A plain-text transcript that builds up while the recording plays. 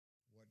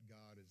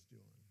is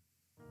doing.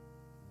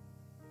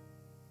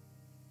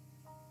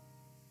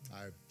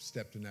 I've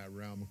stepped in that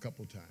realm a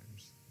couple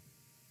times.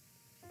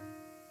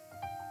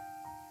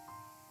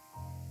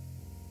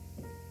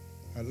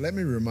 Let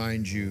me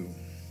remind you,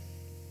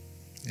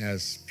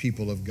 as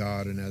people of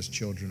God and as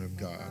children of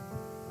God,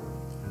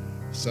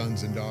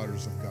 sons and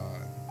daughters of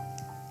God,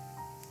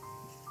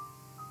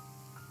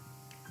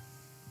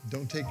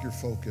 don't take your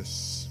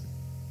focus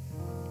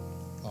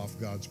off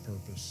God's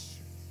purpose.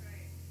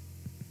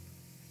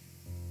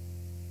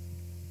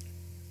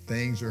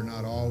 Things are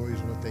not always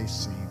what they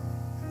seem.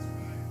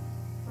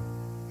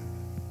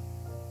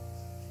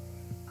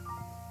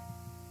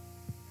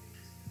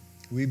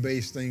 We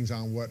base things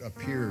on what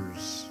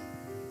appears.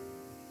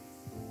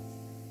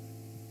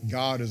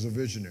 God is a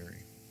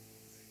visionary.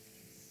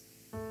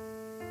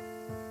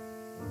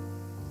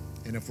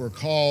 And if we're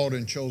called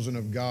and chosen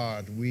of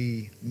God,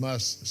 we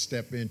must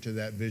step into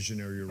that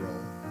visionary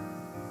role.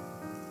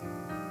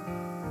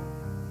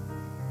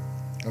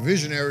 A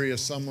visionary is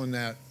someone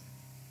that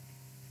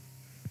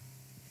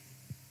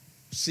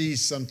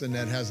sees something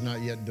that has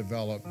not yet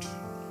developed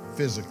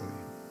physically.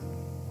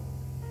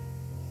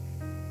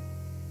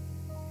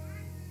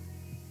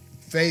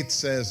 Faith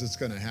says it's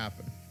going to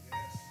happen.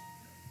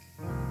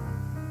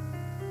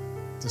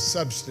 The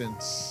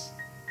substance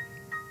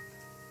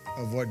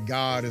of what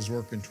God is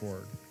working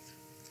toward.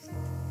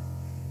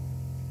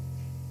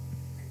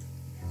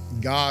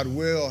 God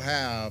will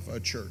have a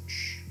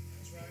church.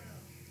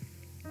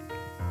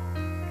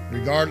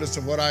 Regardless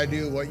of what I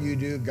do, what you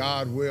do,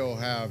 God will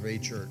have a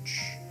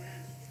church.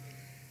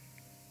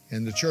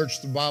 And the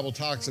church the Bible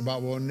talks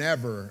about will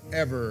never,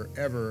 ever,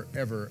 ever,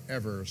 ever,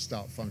 ever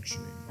stop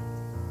functioning.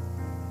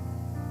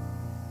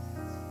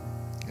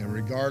 And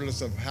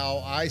regardless of how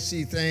I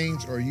see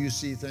things or you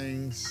see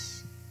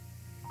things,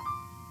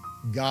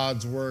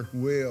 God's work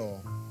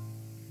will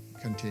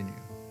continue.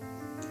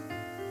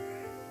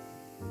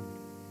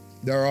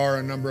 There are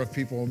a number of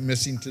people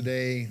missing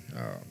today.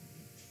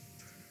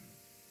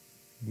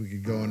 We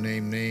could go and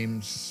name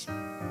names.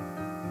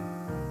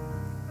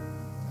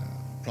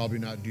 Probably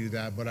not do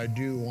that, but I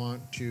do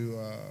want to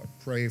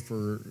pray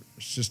for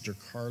Sister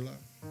Carla.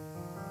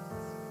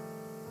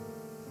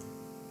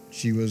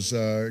 She was,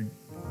 I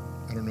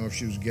don't know if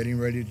she was getting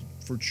ready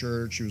for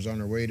church. She was on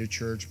her way to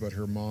church, but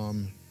her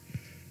mom,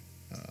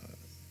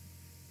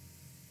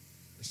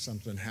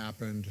 something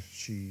happened.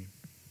 She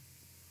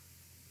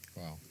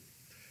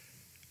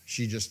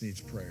just needs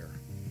prayer.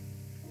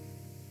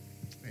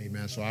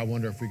 Amen. So I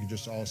wonder if we could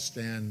just all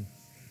stand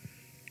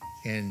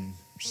in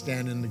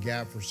the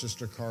gap for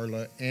Sister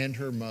Carla and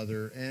her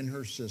mother and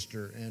her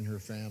sister and her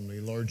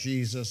family. Lord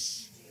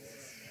Jesus,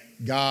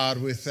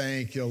 God, we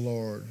thank you,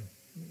 Lord.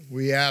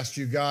 We ask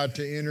you, God,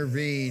 to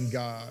intervene,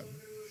 God.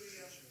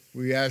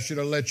 We ask you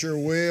to let your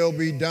will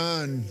be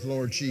done,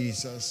 Lord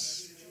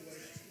Jesus.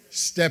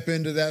 Step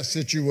into that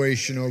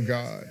situation, oh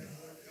God.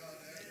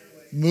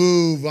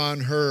 Move on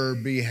her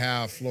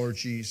behalf, Lord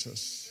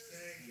Jesus.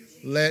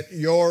 Let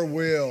your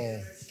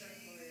will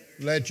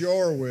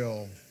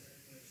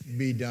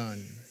be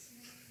done.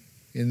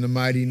 In the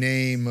mighty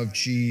name of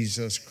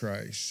Jesus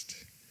Christ.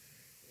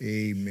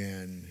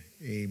 Amen.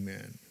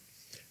 Amen.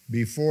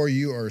 Before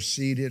you are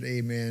seated,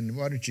 amen,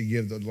 why don't you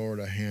give the Lord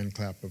a hand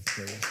clap of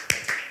praise?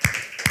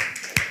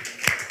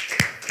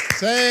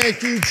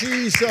 Thank you,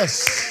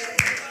 Jesus.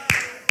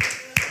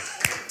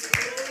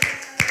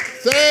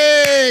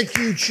 Thank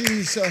you,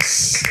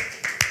 Jesus.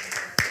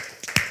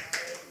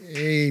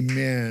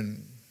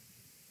 Amen.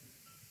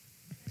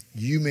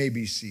 You may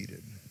be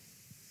seated.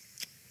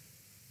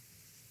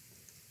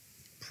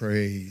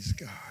 Praise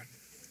God.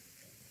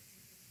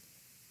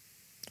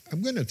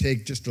 I'm going to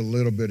take just a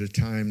little bit of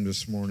time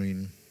this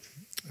morning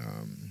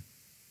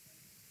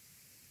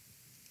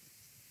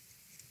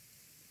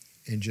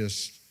and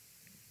just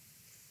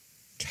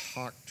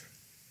talk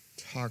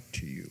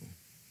to you.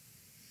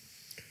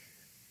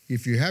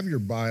 If you have your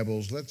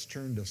Bibles, let's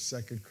turn to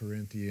 2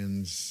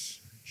 Corinthians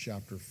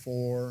chapter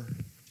 4,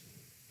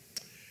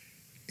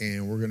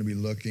 and we're going to be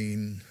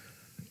looking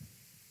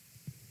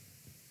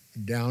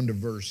down to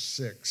verse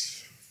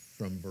 6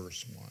 from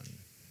verse 1.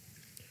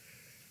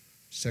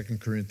 2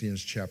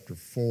 Corinthians chapter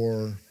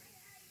 4,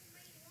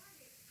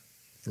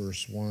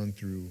 verse 1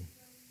 through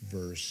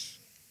verse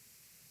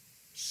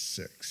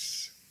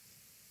 6.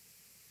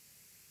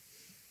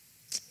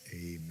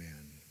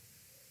 Amen.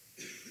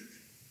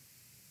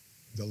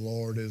 The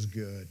Lord is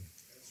good.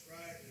 That's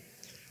right.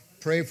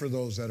 Pray for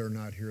those that are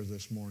not here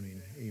this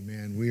morning.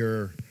 Amen. We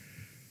are,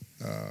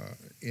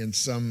 in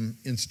some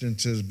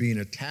instances, being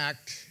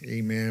attacked,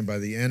 amen, by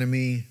the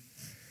enemy.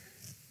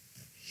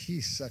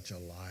 He's such a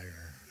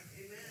liar.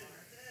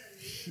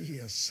 He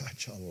is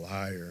such a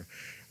liar.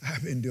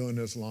 I've been doing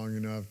this long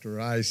enough to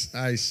I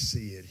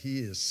see it. He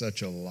is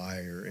such a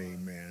liar.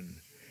 Amen.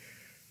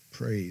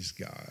 Praise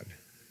God.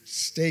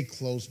 Stay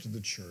close to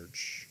the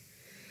church.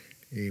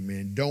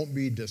 Amen. Don't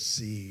be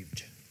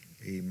deceived.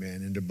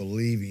 Amen. Into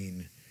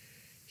believing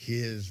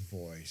his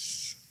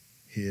voice,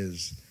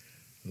 his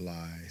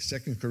lie.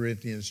 2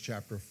 Corinthians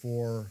chapter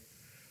 4,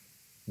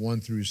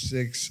 1 through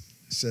 6.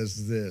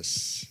 says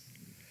this,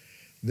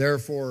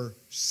 therefore,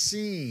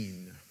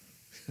 seeing.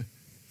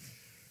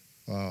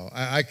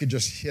 I could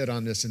just hit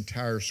on this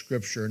entire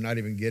scripture and not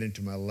even get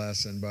into my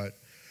lesson, but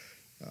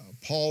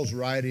Paul's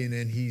writing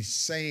and he's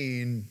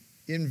saying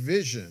in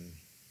vision,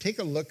 take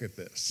a look at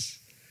this.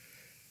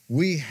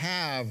 We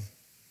have,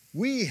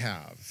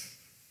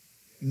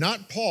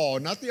 not Paul,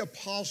 not the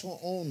apostle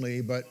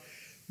only, but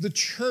the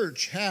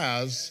church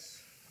has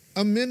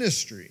a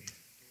ministry.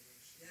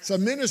 It's a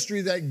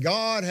ministry that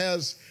God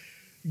has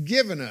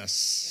given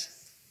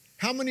us.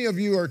 How many of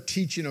you are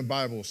teaching a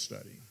Bible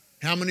study?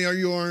 How many of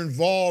you are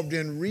involved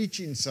in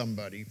reaching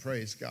somebody?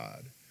 Praise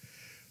God.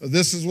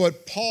 This is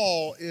what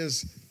Paul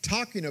is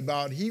talking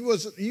about. He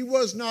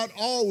was not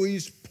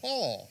always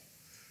Paul.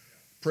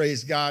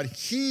 Praise God.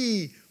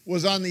 He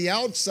was on the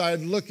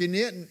outside looking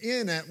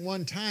in at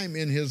one time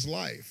in his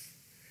life.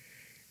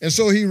 And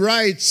so he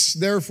writes,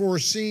 therefore,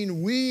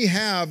 seeing we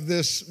have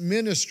this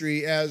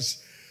ministry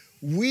as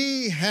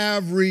we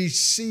have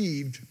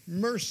received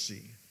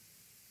mercy.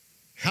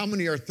 How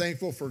many are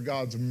thankful for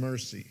God's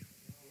mercy?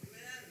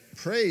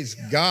 Praise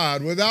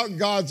God. Without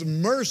God's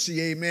mercy,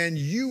 amen,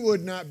 you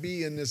would not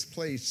be in this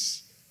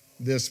place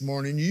this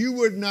morning. You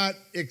would not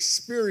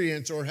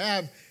experience or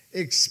have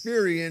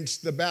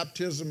experienced the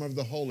baptism of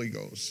the Holy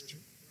Ghost.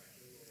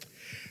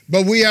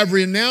 But we have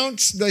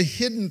renounced the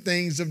hidden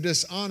things of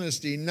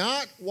dishonesty,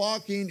 not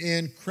walking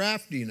in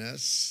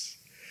craftiness,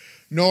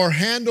 nor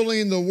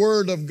handling the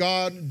word of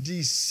God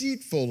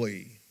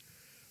deceitfully,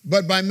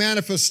 but by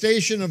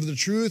manifestation of the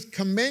truth,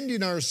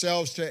 commending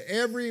ourselves to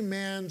every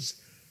man's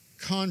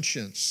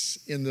conscience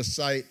in the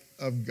sight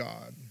of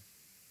God.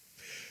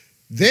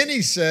 Then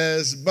he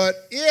says, but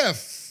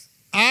if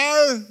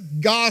our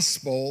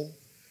gospel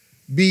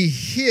be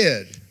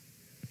hid,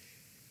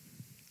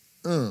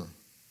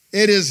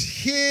 it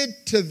is hid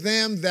to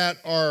them that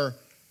are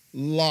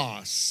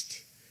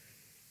lost,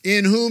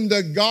 in whom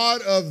the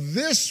God of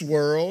this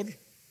world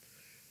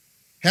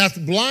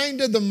hath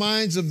blinded the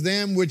minds of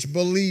them which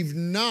believe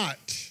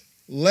not,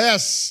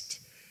 lest,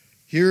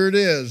 here it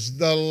is,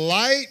 the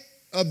light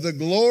of the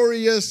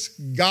glorious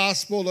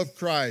gospel of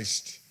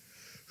Christ,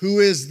 who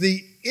is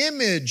the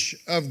image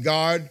of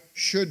God,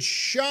 should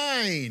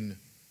shine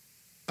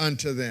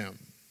unto them.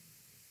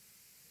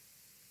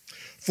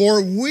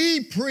 For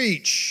we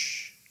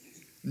preach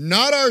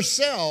not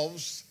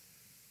ourselves,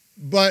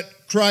 but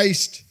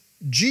Christ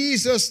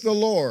Jesus the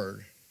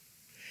Lord,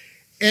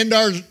 and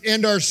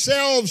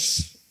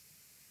ourselves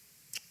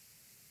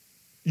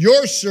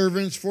your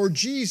servants for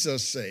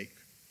Jesus' sake.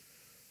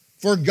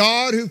 For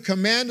God, who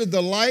commanded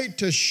the light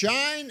to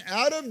shine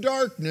out of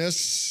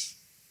darkness,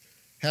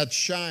 hath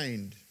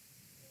shined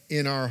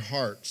in our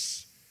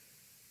hearts,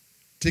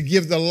 to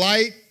give the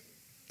light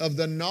of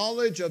the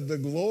knowledge of the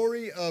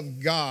glory of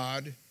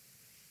God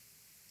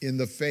in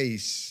the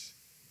face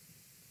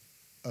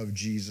of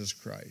Jesus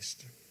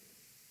Christ.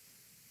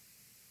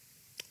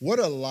 What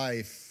a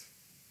life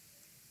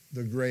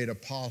the great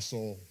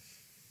apostle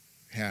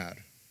had.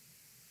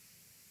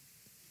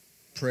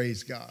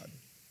 Praise God.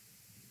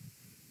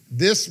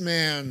 This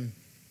man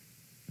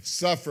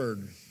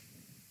suffered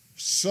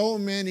so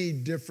many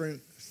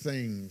different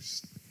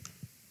things.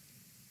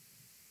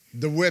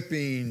 The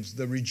whippings,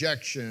 the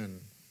rejection,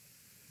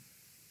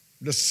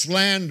 the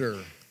slander.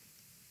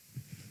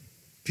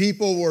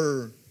 People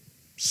were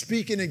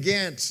speaking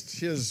against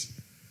his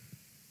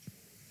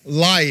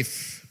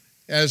life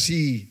as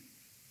he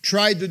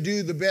tried to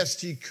do the best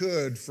he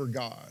could for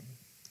God.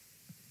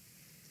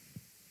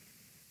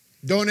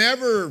 Don't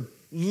ever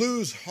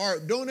lose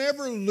heart. Don't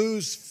ever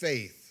lose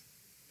faith,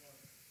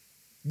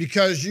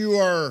 because you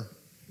are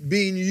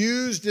being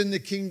used in the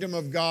kingdom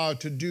of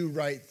God to do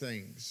right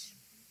things.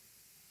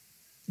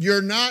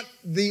 You're not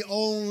the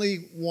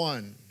only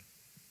one.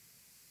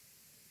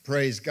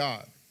 Praise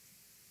God.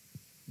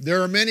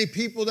 There are many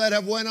people that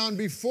have went on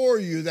before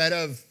you that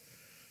have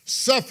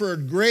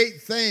suffered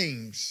great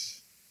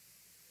things,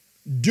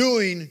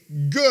 doing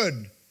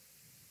good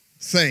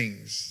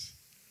things.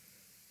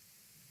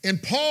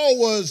 And Paul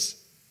was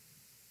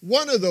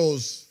one of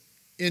those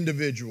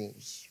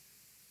individuals.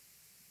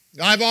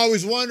 I've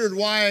always wondered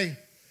why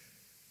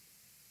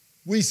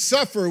we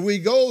suffer, we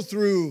go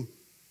through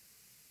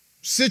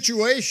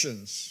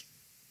situations.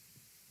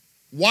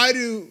 Why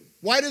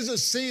does it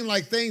seem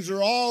like things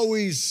are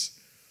always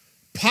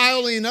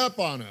piling up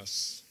on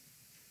us?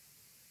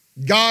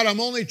 God, I'm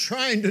only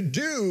trying to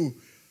do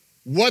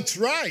what's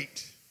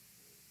right.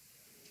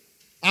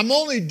 I'm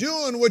only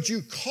doing what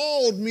you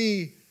called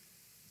me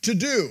to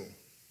do.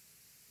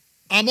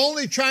 I'm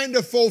only trying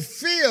to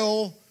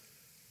fulfill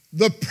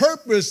the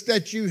purpose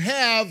that you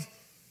have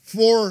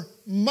for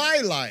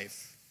my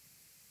life.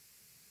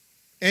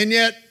 And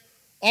yet,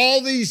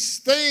 all these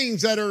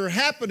things that are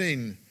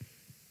happening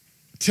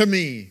to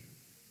me,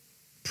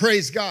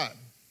 praise God.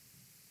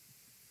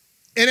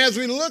 And as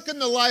we look in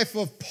the life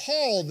of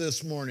Paul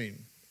this morning,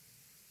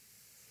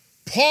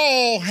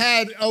 Paul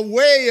had a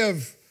way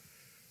of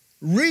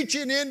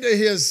reaching into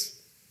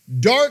his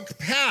dark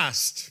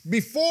past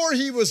before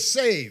he was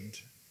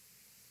saved.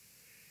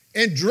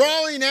 and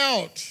drawing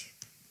out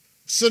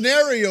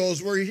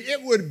scenarios where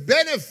it would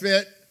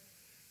benefit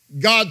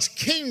God's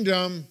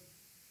kingdom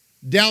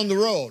down the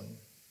road.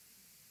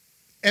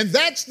 And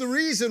that's the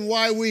reason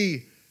why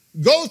we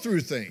go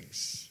through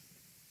things.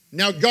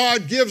 Now,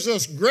 God gives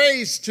us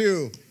grace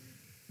to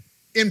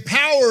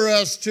empower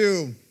us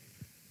to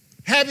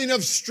have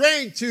enough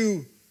strength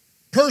to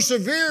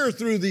persevere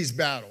through these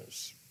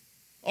battles.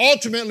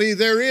 Ultimately,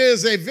 there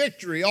is a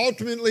victory.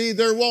 Ultimately,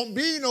 there won't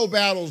be no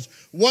battles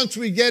once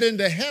we get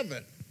into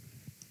heaven.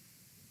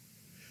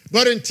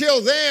 But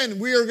until then,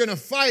 we are going to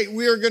fight.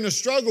 We are going to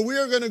struggle. We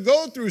are going to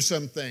go through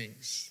some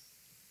things.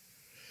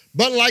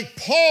 But like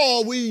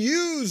Paul, we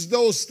use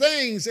those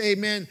things,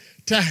 amen,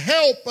 to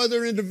help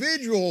other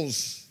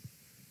individuals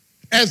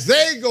as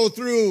they go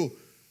through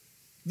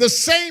the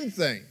same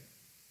thing.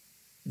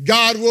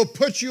 God will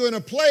put you in a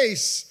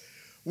place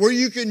where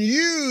you can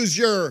use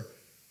your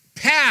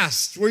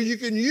past, where you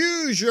can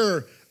use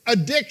your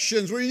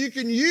addictions, where you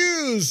can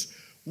use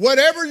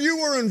whatever you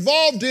were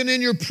involved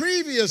in your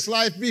previous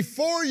life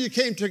before you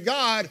came to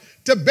God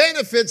to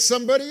benefit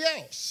somebody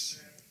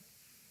else.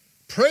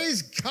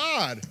 Praise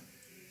God.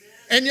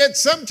 And yet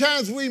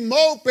sometimes we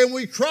mope and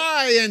we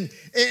cry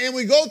and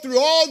we go through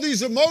all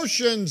these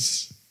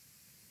emotions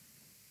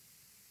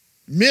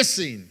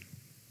missing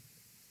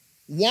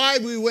why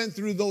we went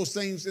through those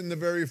things in the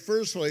very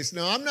first place.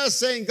 Now, I'm not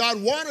saying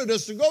God wanted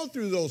us to go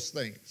through those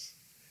things.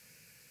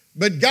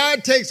 But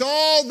God takes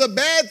all the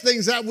bad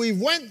things that we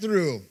went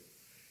through,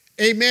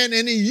 amen,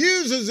 and He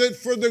uses it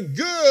for the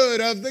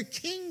good of the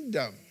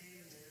kingdom.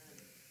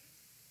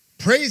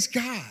 Praise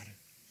God.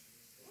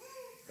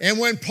 And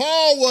when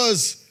Paul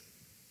was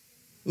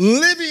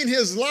living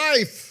his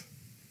life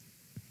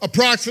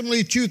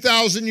approximately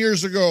 2,000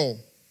 years ago,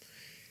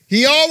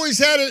 he always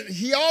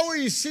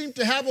seemed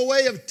to have a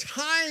way of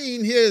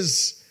tying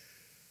his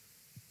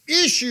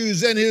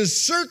issues and his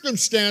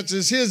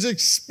circumstances, his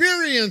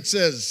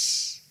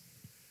experiences,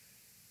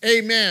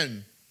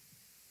 amen,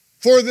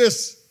 for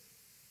this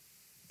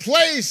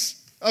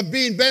place of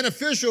being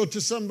beneficial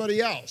to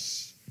somebody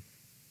else.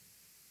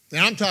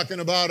 Now I'm talking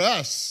about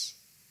us.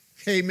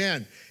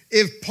 Amen.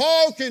 If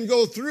Paul can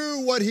go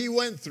through what he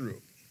went through,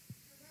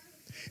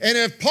 and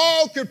if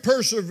Paul could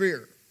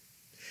persevere,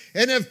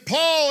 and if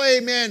Paul,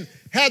 amen,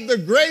 had the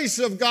grace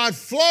of God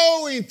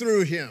flowing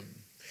through him,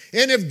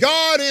 and if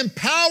God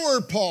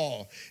empowered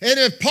Paul, and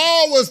if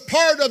Paul was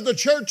part of the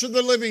church of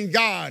the living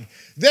God,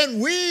 then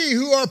we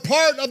who are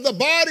part of the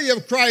body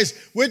of Christ,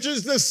 which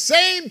is the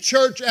same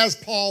church as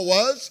Paul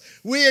was,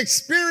 we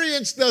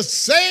experience the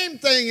same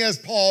thing as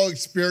Paul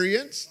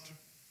experienced.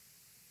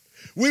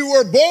 We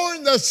were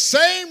born the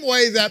same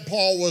way that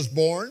Paul was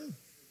born.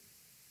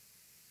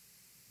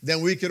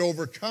 Then we could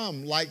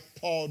overcome like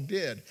Paul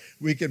did.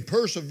 We can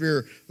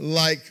persevere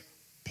like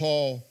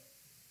Paul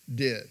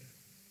did.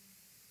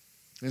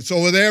 And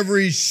so with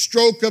every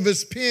stroke of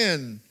his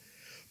pen,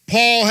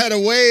 Paul had a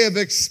way of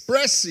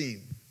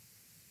expressing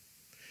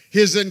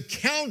his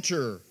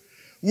encounter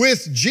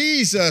with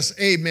Jesus,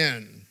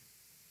 amen.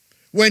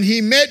 When he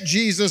met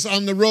Jesus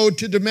on the road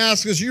to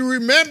Damascus, you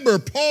remember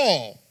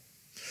Paul,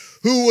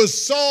 who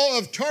was Saul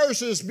of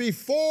Tarsus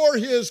before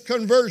his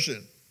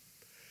conversion.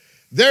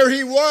 There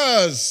he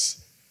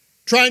was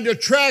trying to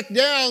track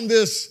down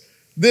this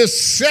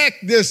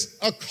sect, this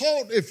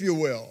occult, if you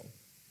will.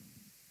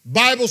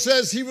 Bible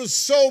says he was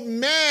so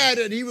mad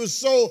and he was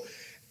so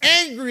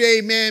angry,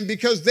 amen,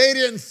 because they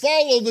didn't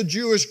follow the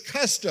Jewish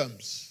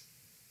customs.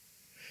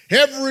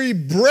 Every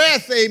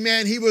breath,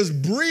 amen, he was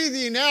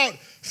breathing out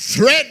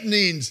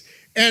threatenings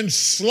and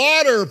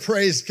slaughter,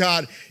 praise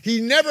God.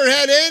 He never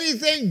had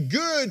anything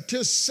good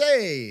to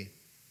say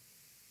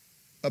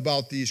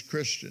about these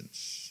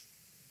Christians,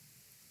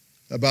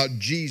 about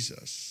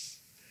Jesus.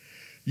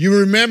 You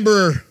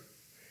remember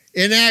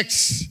in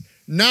Acts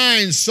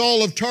 9,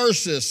 Saul of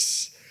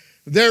Tarsus,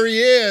 there he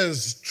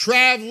is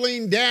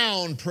traveling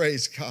down,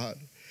 praise God,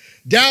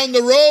 down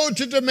the road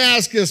to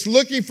Damascus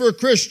looking for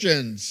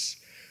Christians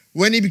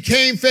when he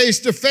became face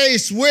to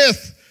face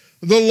with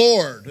the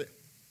Lord.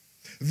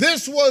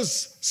 This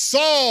was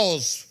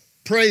Saul's,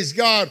 praise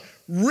God,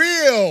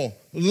 real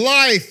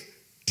life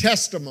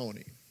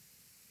testimony.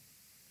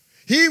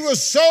 He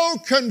was so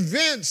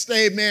convinced,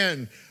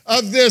 amen,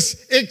 of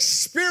this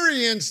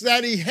experience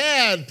that he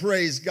had,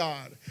 praise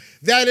God,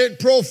 that it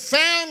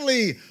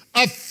profoundly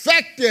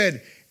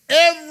affected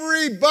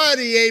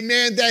everybody,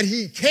 amen, that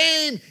he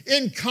came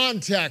in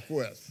contact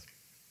with.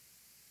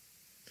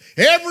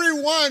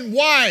 Everyone,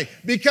 why?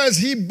 Because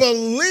he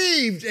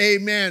believed,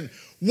 amen,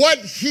 what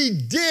he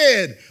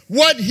did,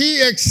 what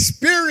he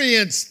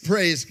experienced,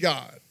 praise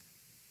God.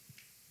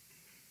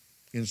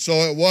 And so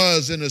it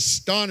was in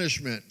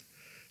astonishment.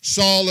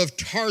 Saul of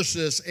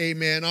Tarsus,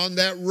 amen, on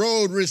that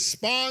road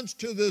responds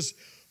to this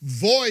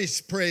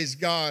voice, praise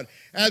God,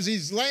 as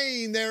he's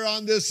laying there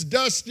on this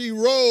dusty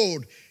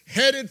road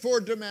headed for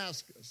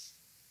Damascus.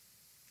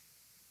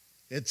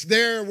 It's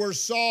there where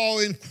Saul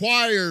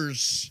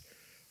inquires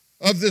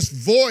of this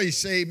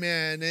voice,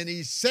 amen, and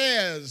he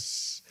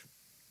says,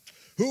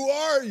 "Who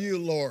are you,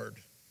 Lord?"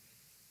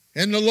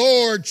 And the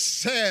Lord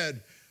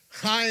said,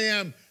 I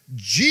am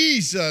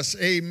Jesus,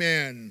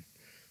 amen.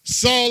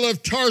 Saul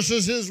of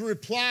Tarsus'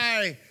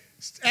 reply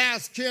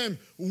asked him,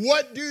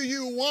 what do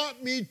you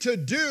want me to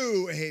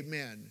do,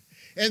 amen?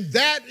 And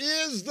that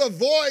is the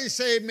voice,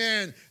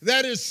 amen,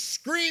 that is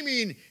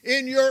screaming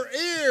in your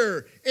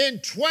ear in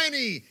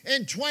 20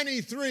 and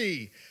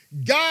 23.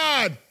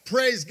 God,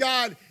 praise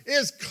God,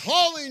 is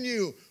calling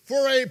you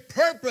for a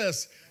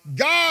purpose.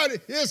 God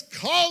is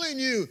calling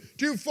you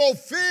to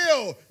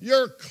fulfill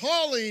your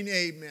calling,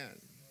 amen.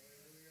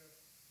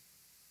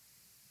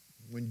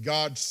 When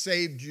God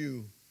saved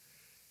you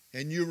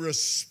and you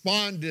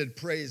responded,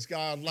 praise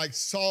God, like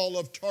Saul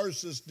of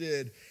Tarsus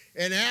did,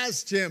 and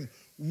asked him,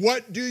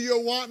 what do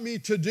you want me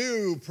to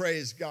do,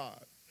 praise God?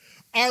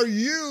 Are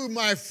you,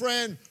 my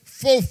friend,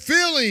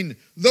 fulfilling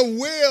the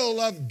will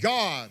of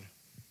God?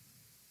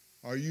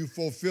 Are you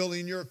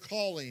fulfilling your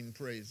calling,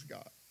 praise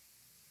God?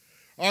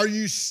 Are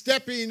you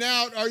stepping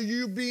out? Are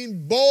you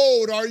being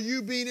bold? Are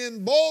you being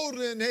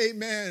emboldened,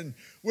 amen,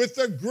 with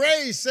the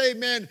grace,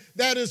 amen,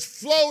 that is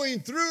flowing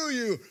through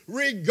you,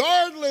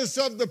 regardless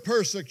of the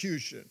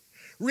persecution,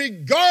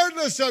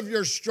 regardless of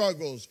your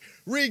struggles,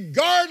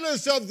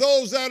 regardless of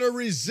those that are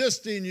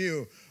resisting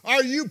you?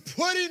 Are you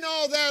putting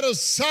all that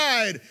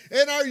aside,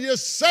 and are you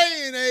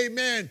saying,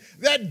 amen,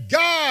 that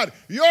God,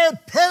 your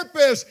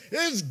purpose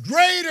is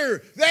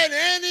greater than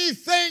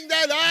anything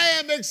that I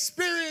am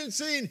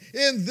experiencing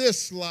in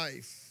this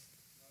life?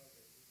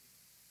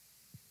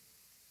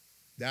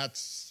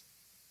 That's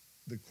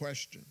the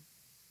question.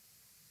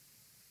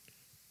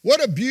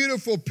 What a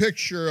beautiful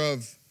picture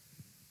of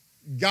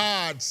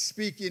God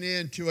speaking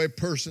into a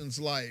person's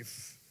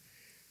life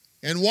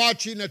and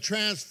watching a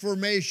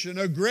transformation,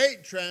 a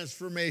great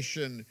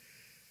transformation,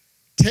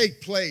 take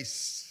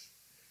place.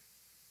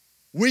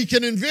 We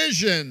can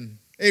envision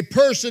a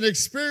person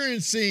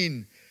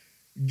experiencing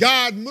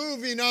God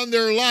moving on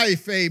their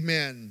life,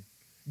 amen.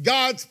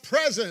 God's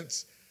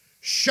presence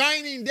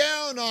shining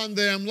down on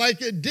them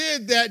like it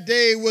did that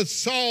day with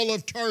Saul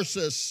of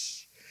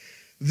Tarsus.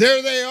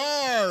 There they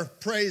are,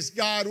 praise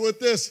God, with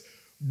this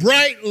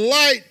bright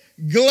light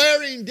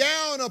glaring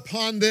down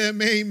upon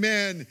them,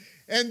 amen.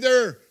 And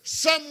they're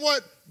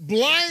somewhat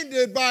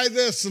blinded by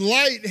this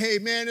light,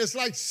 amen. It's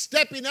like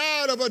stepping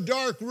out of a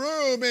dark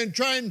room and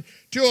trying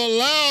to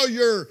allow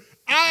your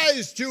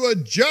eyes to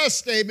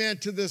adjust, amen,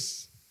 to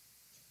this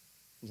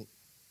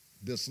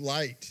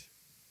light.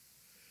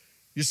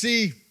 You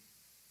see,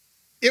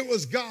 it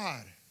was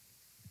God.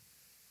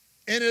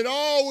 And it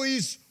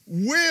always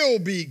will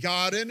be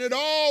God. And it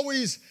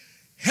always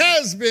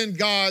has been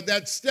God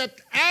that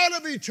stepped out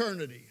of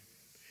eternity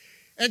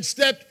and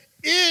stepped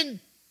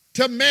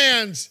into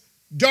man's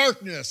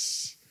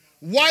darkness.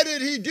 Why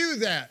did he do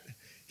that?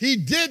 He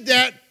did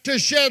that to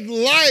shed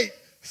light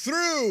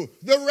through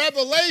the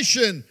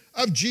revelation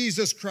of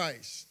Jesus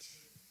Christ.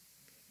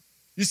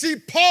 You see,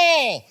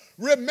 Paul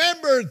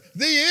remembered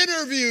the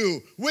interview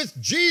with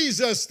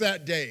Jesus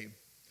that day.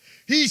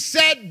 He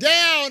sat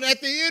down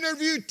at the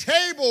interview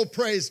table,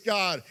 praise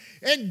God,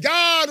 and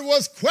God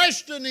was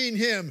questioning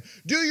him.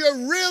 Do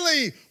you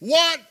really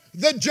want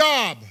the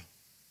job?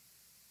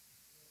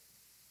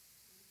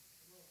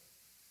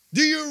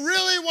 Do you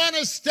really want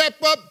to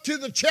step up to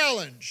the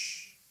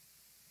challenge?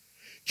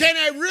 Can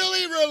I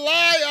really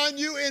rely on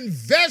you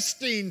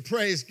investing,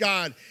 praise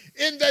God,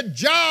 in the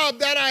job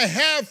that I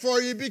have for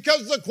you?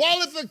 Because the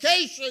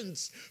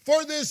qualifications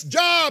for this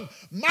job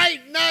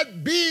might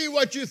not be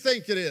what you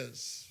think it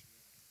is.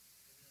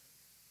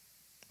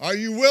 Are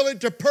you willing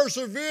to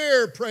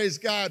persevere, praise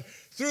God,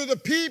 through the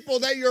people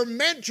that you're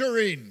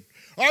mentoring?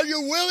 Are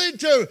you willing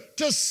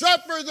to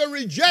suffer the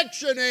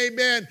rejection,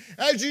 amen,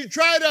 as you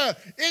try to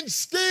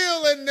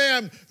instill in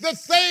them the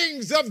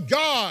things of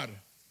God?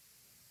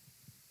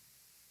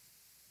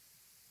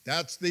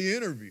 That's the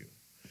interview.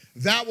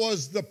 That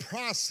was the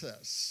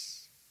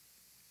process.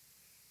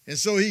 And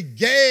so he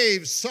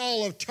gave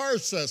Saul of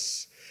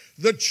Tarsus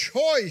the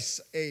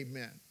choice,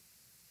 amen.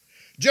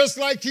 Just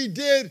like he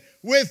did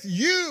with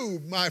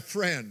you, my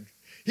friend.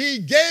 He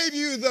gave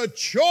you the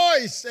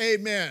choice,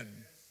 amen.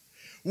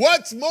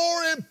 What's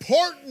more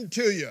important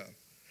to you?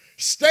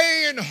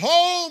 Staying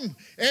home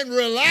and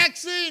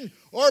relaxing,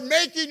 or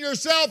making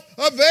yourself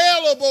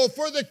available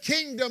for the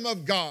kingdom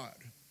of God?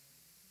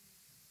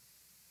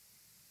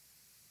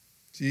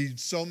 See,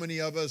 so many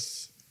of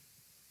us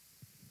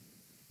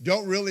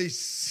don't really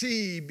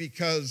see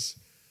because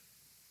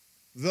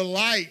the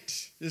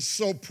light is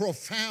so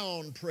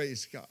profound,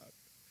 praise God.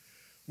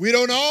 We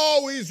don't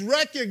always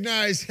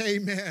recognize,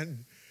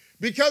 amen,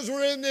 because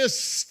we're in this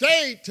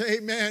state,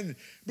 amen,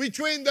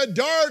 between the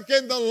dark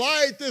and the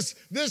light,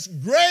 this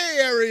gray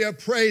area,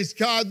 praise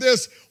God,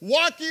 this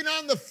walking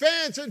on the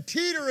fence and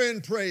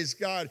teetering, praise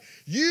God.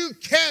 You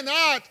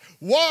cannot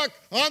walk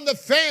on the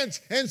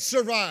fence and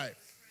survive.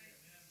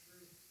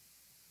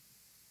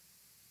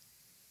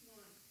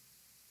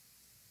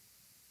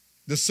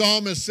 The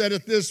psalmist said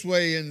it this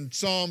way in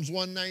Psalms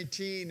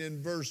 119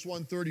 and verse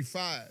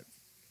 135.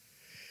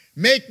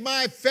 Make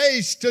my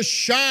face to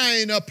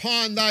shine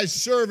upon thy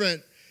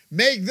servant.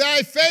 Make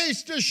thy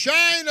face to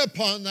shine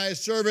upon thy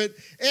servant,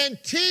 and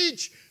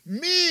teach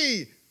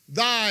me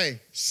thy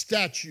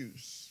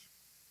statutes.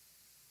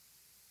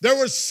 There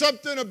was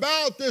something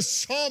about this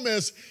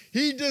psalmist.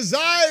 He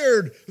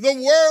desired the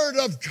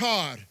word of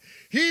God.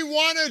 He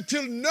wanted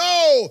to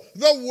know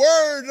the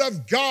word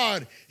of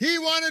God. He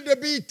wanted to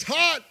be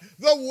taught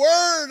the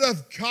word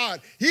of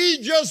God. He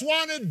just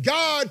wanted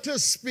God to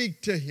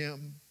speak to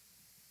him.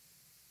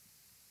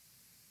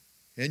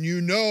 And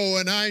you know,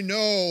 and I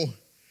know,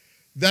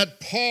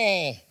 that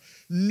Paul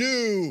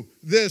knew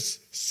this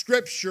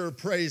scripture,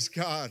 praise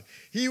God.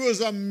 He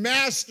was a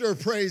master,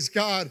 praise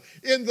God,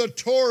 in the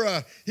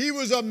Torah. He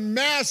was a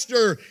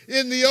master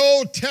in the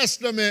Old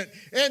Testament.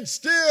 And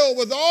still,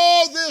 with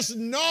all this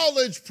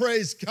knowledge,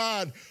 praise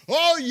God.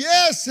 Oh,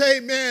 yes,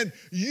 amen.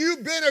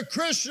 You've been a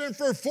Christian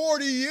for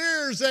 40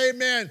 years,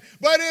 amen.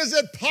 But is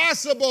it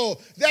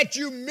possible that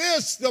you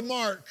miss the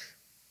mark?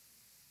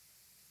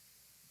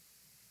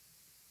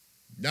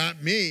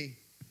 Not me.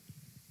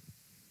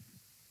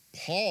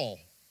 Paul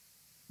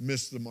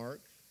missed the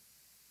mark.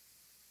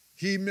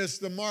 He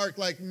missed the mark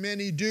like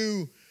many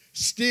do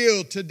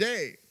still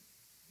today.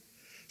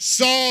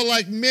 Saul,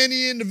 like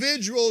many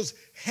individuals,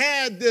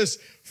 had this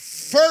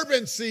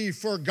fervency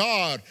for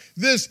God,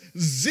 this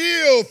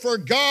zeal for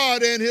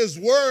God and his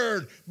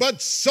word.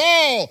 But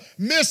Saul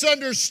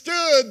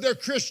misunderstood the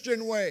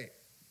Christian way.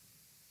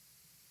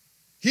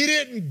 He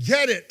didn't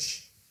get it.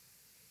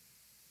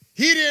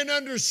 He didn't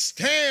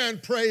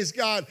understand, praise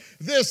God,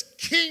 this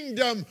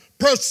kingdom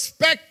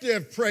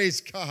perspective,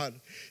 praise God.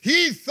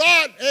 He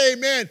thought,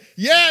 amen,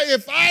 yeah,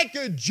 if I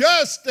could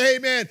just,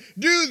 amen,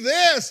 do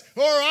this,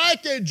 or I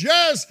could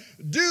just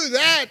do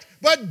that,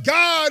 but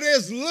God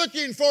is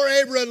looking for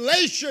a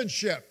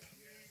relationship.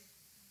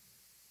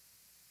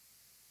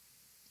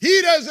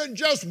 He doesn't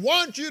just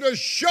want you to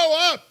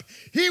show up.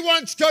 He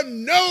wants to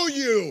know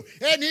you,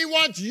 and he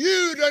wants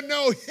you to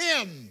know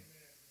him.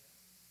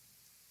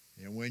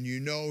 And when you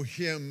know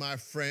him, my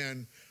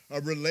friend, a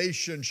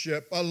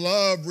relationship, a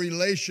love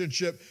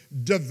relationship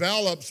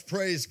develops,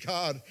 praise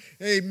God.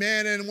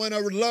 Amen. And when a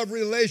love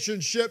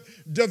relationship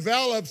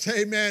develops,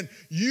 amen,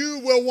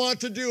 you will want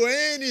to do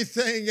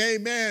anything,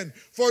 amen,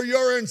 for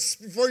your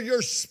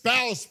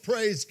spouse,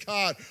 praise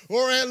God.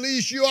 Or at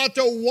least you ought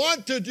to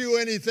want to do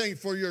anything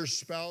for your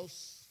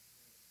spouse.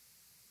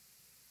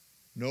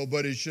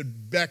 Nobody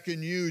should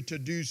beckon you to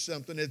do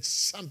something. It's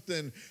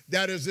something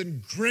that is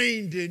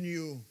ingrained in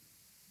you.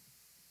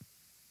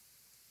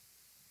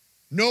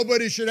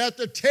 Nobody should have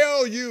to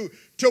tell you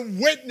to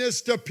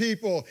witness to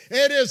people.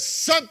 It is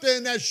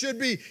something that should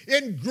be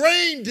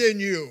ingrained in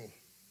you.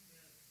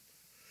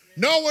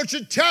 No one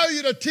should tell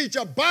you to teach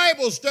a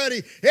Bible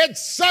study.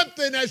 It's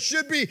something that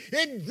should be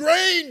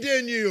ingrained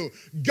in you.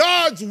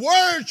 God's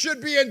word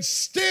should be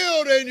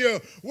instilled in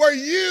you, where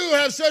you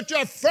have such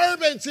a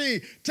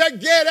fervency to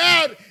get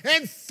out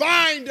and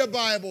find a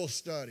Bible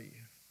study.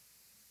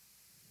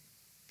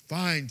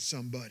 Find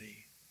somebody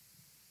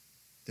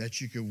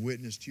that you can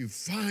witness to.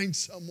 Find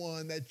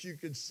someone that you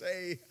can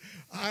say,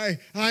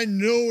 I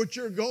know what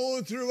you're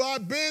going through.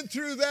 I've been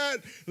through that.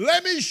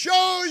 Let me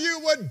show you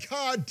what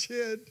God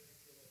did.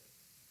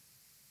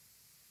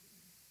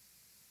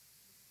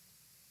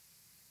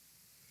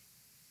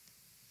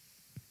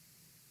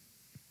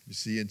 You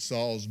see, in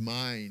Saul's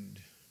mind,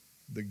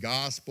 the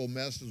gospel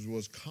message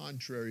was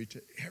contrary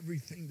to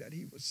everything that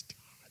he was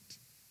taught.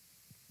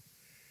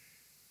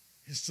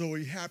 And so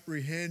he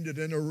apprehended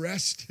and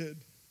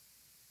arrested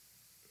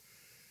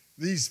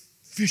these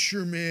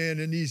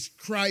fishermen and these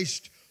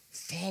Christ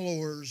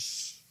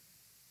followers.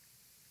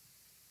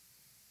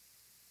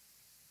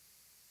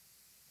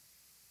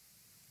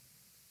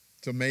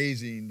 It's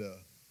amazing, the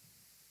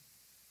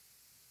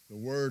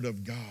Word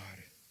of God.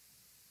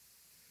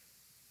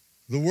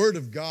 The Word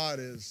of God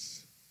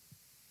is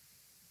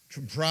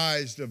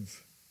comprised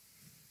of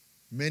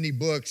many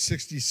books,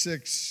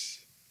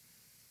 66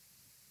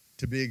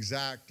 to be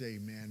exact,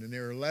 amen. And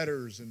there are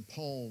letters and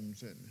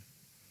poems and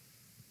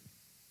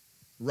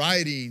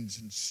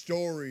writings and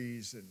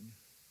stories and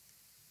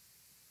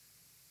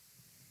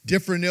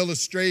different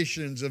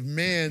illustrations of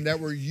men that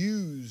were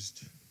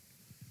used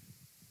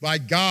by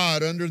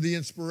God under the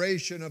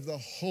inspiration of the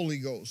Holy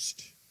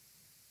Ghost.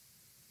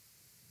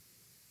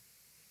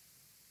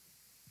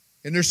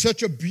 And there's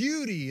such a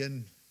beauty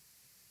in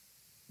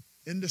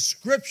the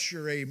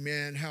scripture,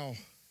 amen, how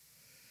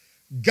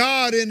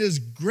God in his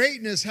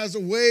greatness has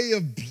a way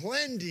of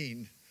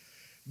blending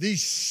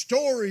these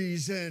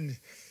stories and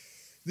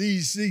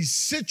these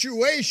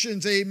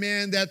situations,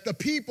 amen, that the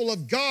people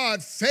of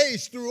God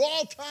face through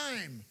all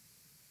time.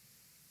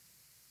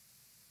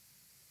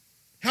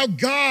 How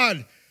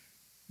God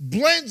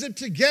blends it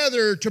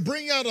together to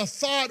bring out a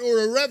thought or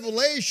a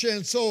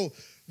revelation so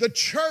the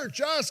church,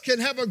 us, can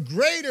have a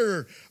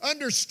greater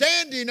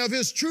understanding of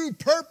his true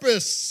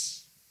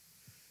purpose.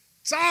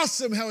 It's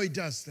awesome how he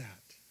does that.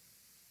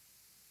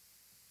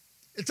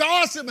 It's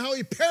awesome how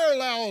he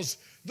parallels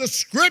the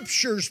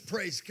scriptures,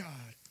 praise God.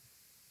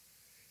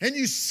 And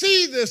you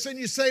see this and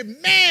you say,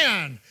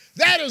 man,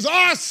 that is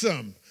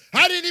awesome.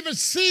 I didn't even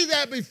see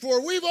that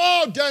before. We've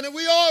all done it.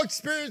 We all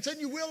experienced it,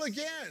 and you will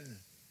again.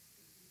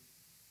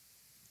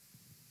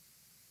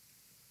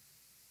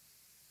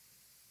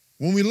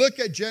 When we look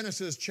at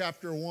Genesis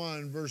chapter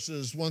 1,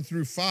 verses 1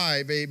 through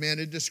 5, amen,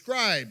 it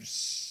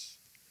describes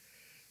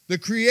the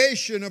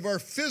creation of our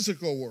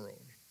physical world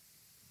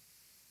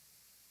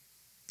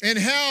and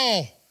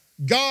how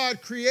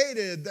God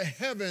created the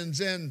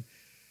heavens and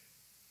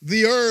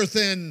the earth,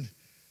 and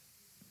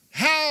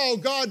how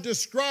God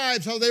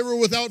describes how they were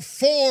without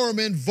form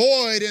and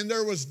void, and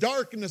there was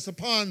darkness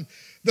upon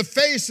the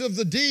face of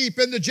the deep.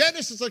 And the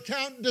Genesis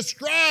account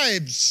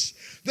describes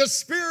the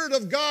Spirit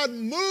of God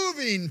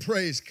moving,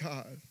 praise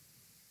God.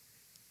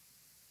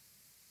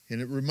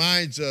 And it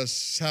reminds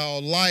us how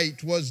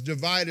light was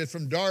divided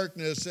from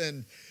darkness,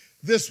 and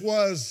this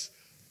was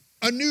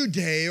a new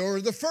day, or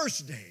the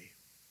first day.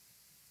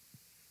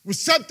 It was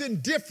something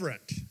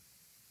different.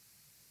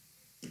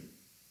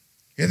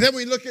 And then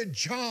we look at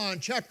John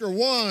chapter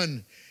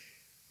 1,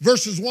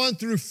 verses 1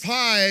 through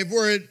 5,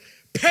 where it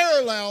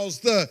parallels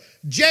the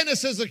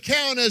Genesis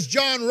account as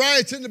John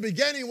writes, in the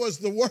beginning was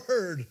the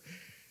Word.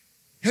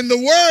 And the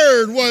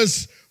Word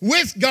was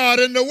with God,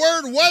 and the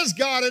Word was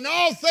God, and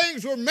all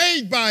things were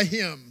made by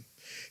Him.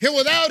 And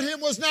without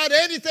Him was not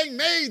anything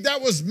made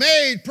that was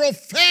made.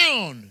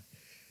 Profound.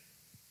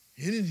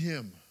 And in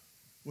Him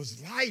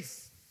was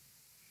life.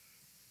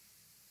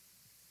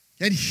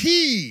 And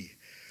He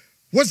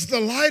was the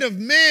light of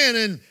men,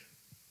 and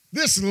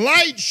this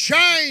light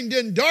shined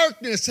in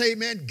darkness,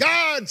 amen.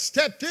 God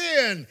stepped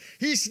in.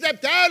 He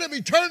stepped out of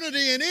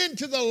eternity and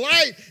into the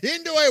light,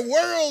 into a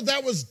world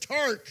that was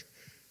dark.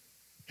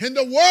 And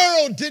the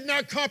world did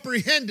not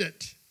comprehend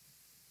it.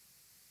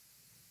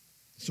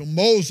 So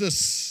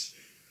Moses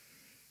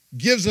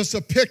gives us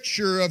a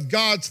picture of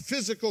God's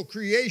physical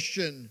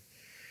creation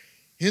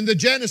in the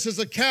Genesis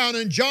account,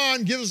 and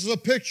John gives us a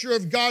picture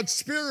of God's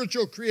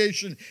spiritual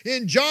creation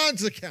in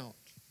John's account.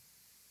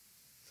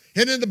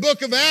 And in the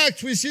book of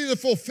Acts, we see the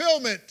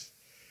fulfillment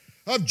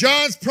of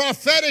John's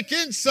prophetic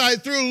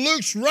insight through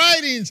Luke's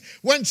writings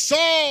when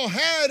Saul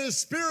had his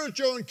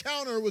spiritual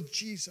encounter with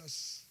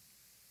Jesus.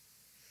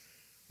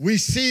 We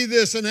see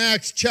this in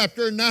Acts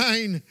chapter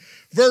 9,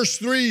 verse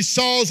 3.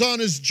 Saul's on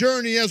his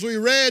journey, as we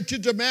read, to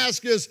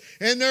Damascus,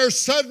 and there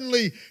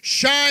suddenly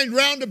shined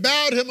round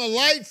about him a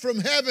light from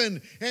heaven,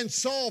 and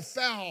Saul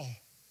fell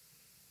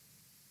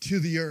to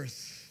the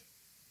earth.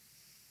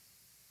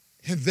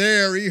 And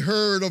there he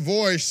heard a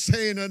voice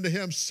saying unto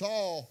him,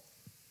 Saul,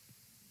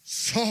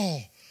 Saul,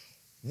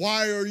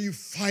 why are you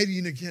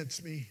fighting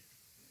against me?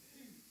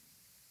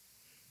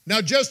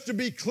 Now, just to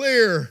be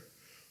clear,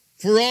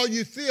 for all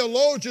you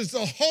theologians,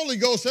 the Holy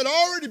Ghost had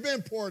already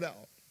been poured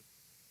out.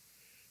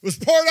 It was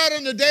poured out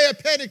on the day of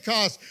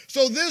Pentecost.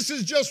 So this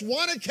is just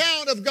one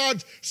account of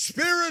God's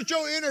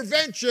spiritual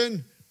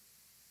intervention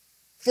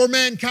for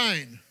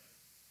mankind.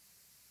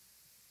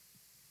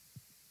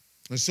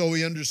 And so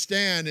we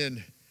understand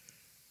in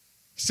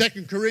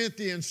 2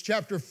 Corinthians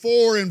chapter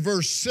 4 and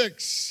verse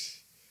 6,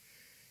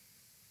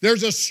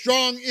 there's a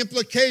strong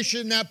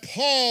implication that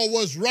Paul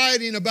was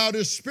writing about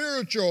his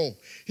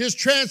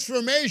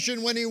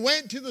transformation when he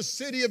went to the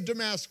city of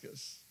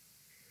Damascus.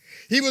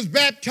 He was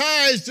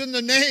baptized in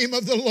the name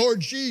of the Lord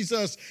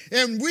Jesus,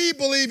 and we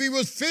believe he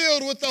was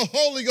filled with the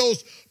Holy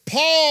Ghost.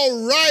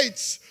 Paul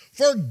writes,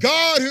 for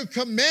God who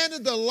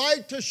commanded the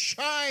light to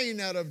shine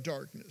out of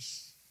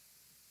darkness.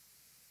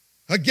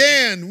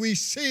 Again, we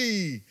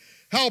see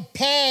how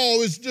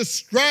Paul is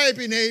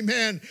describing,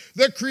 amen,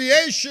 the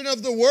creation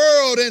of the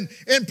world,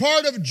 and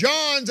part of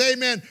John's,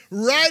 amen,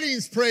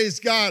 writings,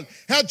 praise God,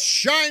 had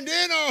shined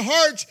in our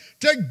hearts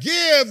to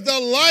give the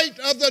light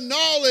of the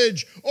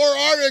knowledge or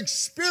our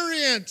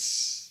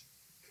experience,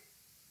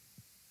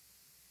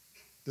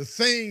 the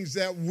things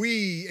that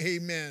we,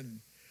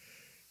 amen,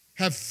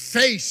 have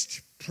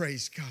faced,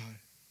 praise God.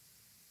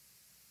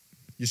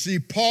 You see,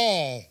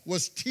 Paul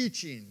was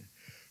teaching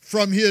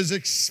from his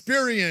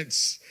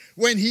experience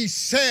when he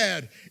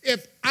said,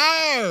 if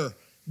our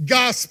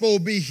gospel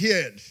be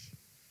hid,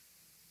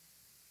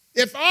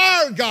 if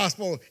our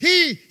gospel,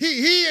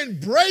 he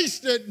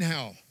embraced it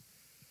now.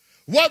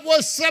 What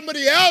was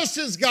somebody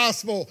else's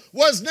gospel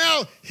was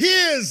now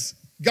his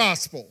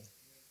gospel.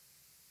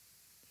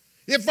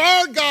 If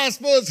our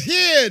gospel is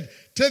hid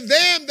to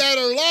them that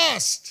are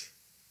lost,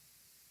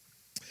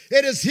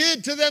 it is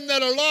hid to them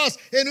that are lost,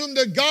 in whom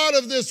the God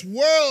of this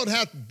world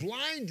hath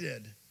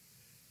blinded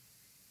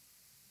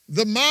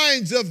the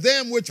minds of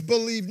them which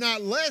believe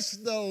not,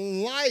 lest the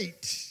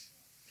light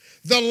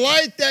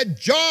that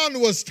John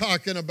was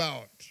talking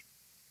about,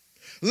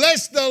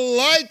 lest the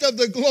light of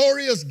the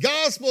glorious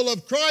gospel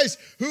of Christ,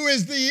 who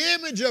is the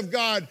image of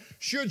God,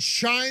 should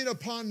shine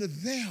upon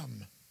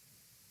them.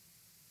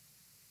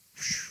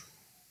 Whew.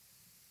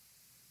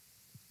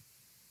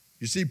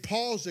 You see,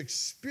 Paul's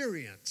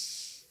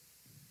experience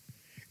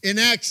in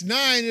Acts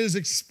 9 is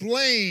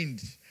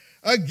explained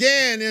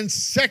again in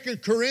 2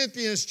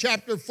 Corinthians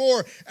chapter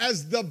 4,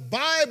 as the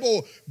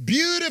Bible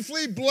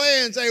beautifully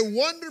blends a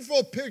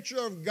wonderful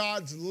picture of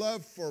God's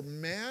love for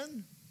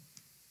man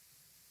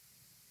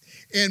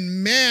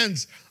in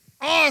man's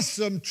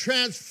awesome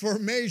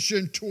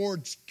transformation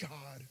towards God.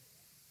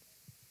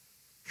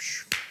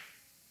 Whew.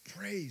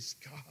 Praise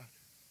God.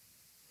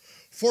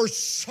 For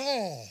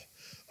Saul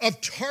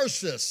of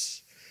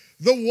Tarsus,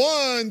 the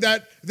one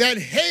that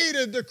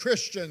hated the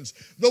Christians,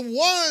 the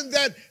one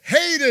that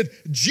hated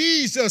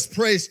Jesus,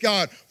 praise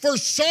God. For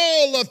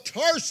Saul of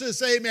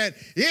Tarsus, amen,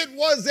 it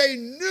was a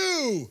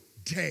new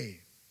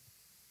day.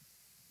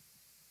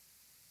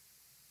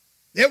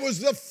 It was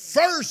the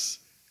first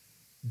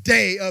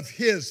day of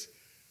his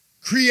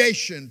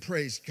creation,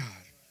 praise God.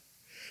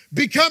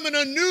 Becoming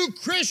a new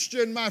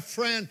Christian, my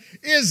friend,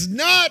 is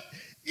not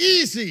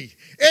easy.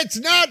 It's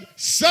not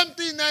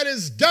something that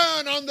is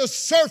done on the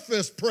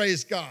surface,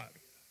 praise God.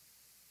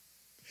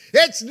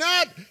 It's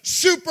not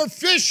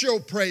superficial,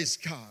 praise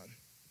God.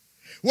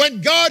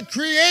 When God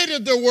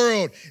created the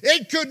world,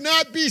 it could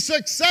not be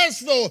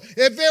successful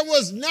if it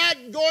was not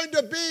going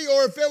to be,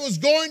 or if it was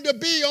going to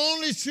be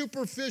only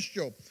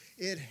superficial.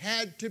 It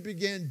had to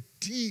begin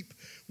deep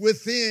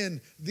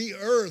within the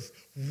earth.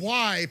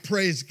 Why,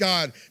 praise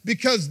God?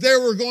 Because there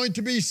were going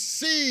to be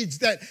seeds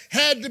that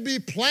had to be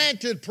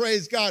planted,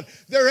 praise God.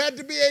 There had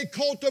to be a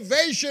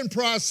cultivation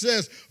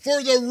process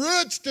for the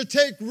roots to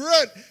take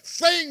root.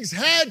 Things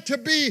had to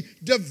be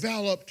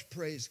developed,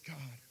 praise God.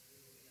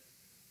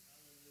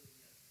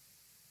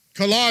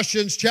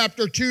 Colossians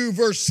chapter 2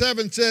 verse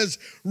 7 says,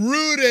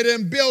 rooted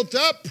and built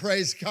up,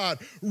 praise God.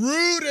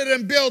 Rooted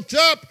and built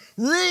up,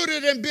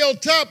 rooted and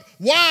built up.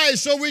 Why?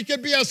 So we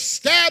can be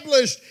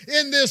established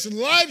in this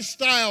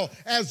lifestyle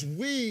as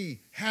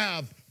we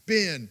have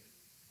been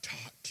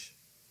taught.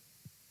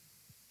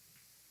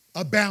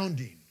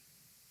 Abounding.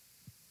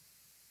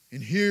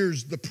 And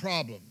here's the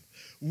problem.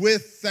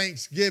 With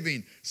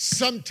thanksgiving,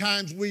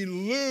 sometimes we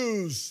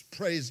lose,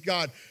 praise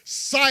God,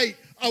 sight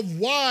of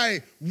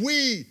why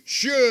we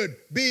should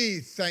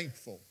be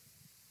thankful.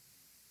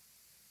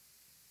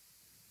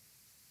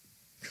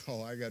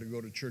 Oh, I got to go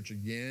to church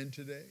again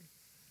today.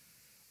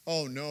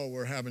 Oh no,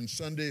 we're having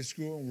Sunday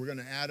school and we're going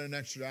to add an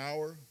extra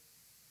hour.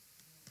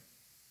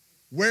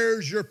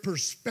 Where's your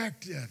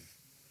perspective?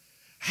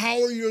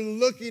 How are you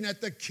looking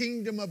at the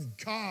kingdom of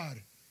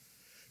God?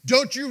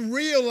 Don't you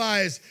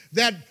realize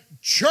that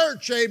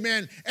church,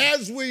 amen,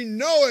 as we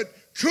know it,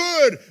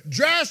 could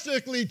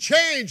drastically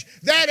change?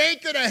 That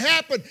ain't going to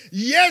happen.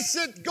 Yes,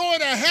 it's going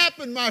to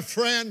happen, my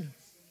friend.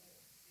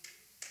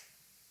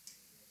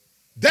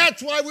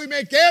 That's why we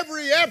make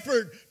every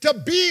effort to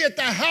be at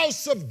the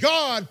house of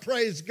God,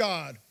 praise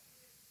God.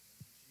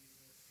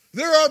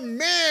 There are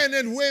men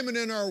and women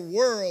in our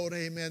world,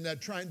 amen, that are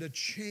trying to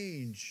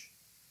change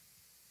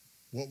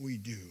what we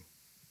do.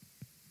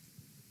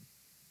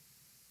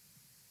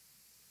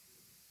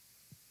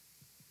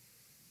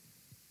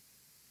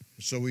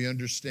 So we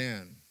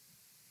understand.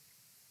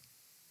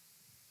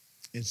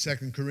 In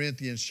 2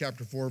 Corinthians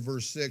chapter 4,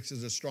 verse 6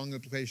 is a strong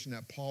implication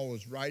that Paul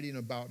was writing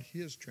about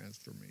his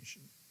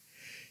transformation.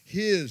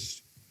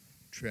 His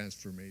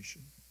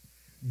transformation.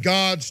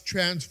 God's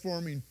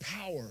transforming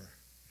power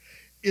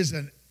is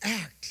an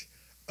act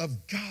of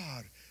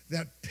God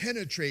that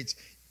penetrates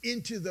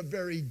into the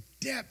very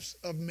depths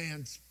of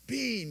man's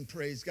being,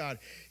 praise God.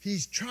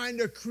 He's trying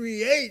to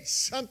create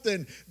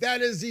something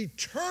that is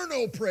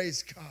eternal,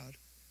 praise God.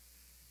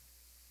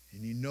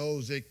 And he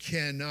knows it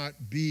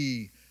cannot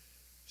be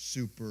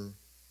superficial.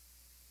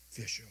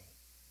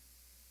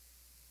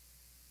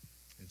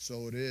 And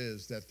so it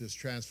is that this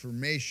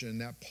transformation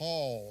that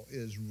Paul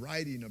is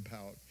writing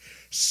about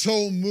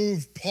so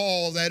moved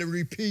Paul that it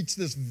repeats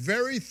this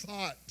very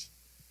thought.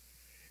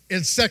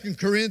 In 2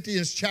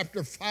 Corinthians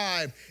chapter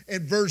 5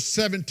 and verse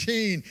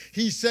 17,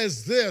 he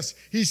says this.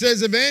 He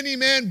says, if any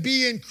man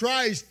be in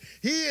Christ,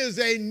 he is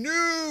a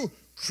new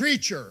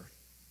creature.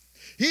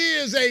 He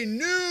is a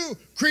new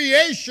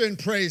creation,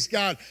 praise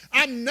God.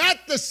 I'm not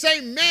the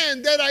same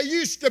man that I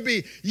used to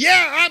be.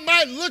 Yeah, I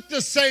might look the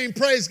same,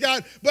 praise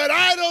God, but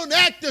I don't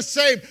act the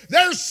same.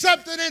 There's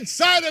something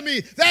inside of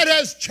me that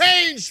has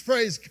changed,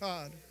 praise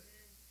God.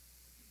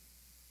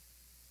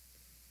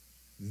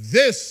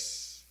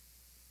 This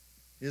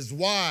is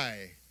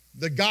why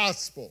the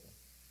gospel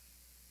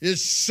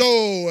is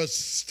so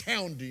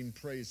astounding,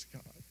 praise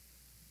God.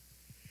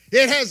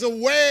 It has a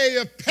way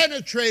of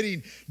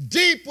penetrating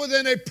deep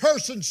within a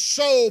person's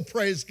soul,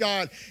 praise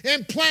God,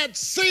 and plant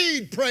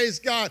seed, praise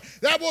God,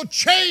 that will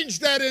change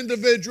that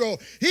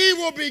individual. He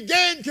will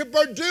begin to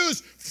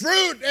produce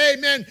fruit,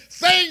 amen.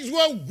 Things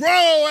will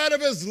grow out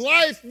of his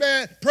life,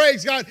 man,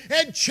 praise God,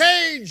 and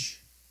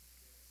change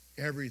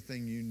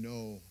everything you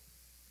know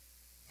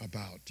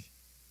about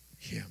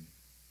him.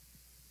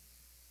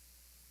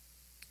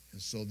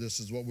 And so this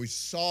is what we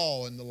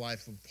saw in the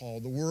life of Paul.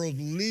 The world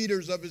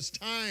leaders of his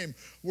time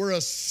were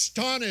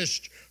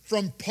astonished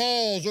from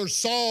Paul's or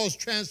Saul's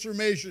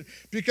transformation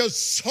because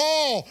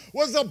Saul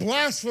was a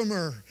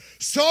blasphemer.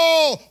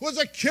 Saul was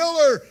a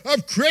killer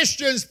of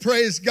Christians,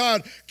 praise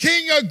God.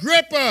 King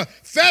Agrippa,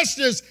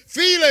 Festus,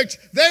 Felix,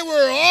 they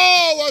were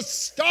all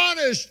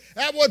astonished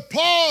at what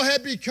Paul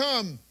had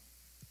become.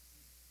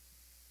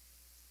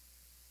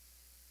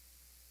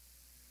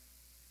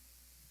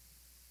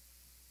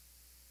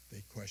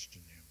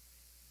 question him.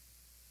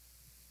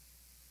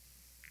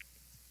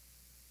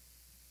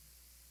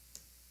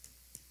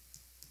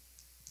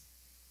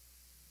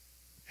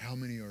 How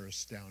many are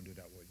astounded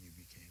at what you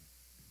became?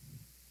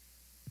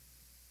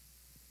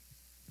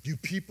 Do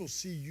people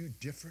see you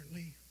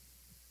differently?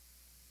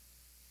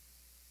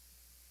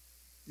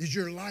 Is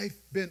your life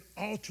been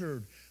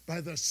altered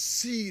by the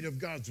seed of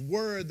God's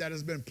word that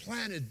has been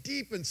planted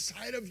deep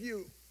inside of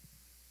you?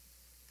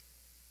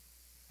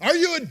 Are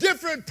you a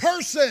different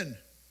person?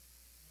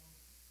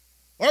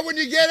 Or when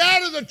you get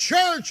out of the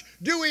church,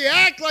 do we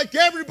act like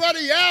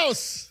everybody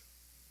else?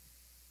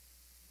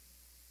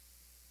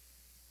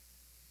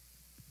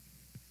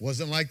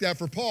 Wasn't like that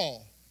for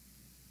Paul.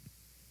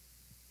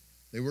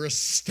 They were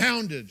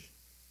astounded.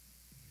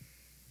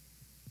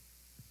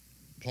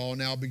 Paul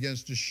now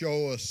begins to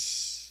show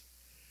us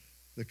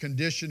the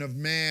condition of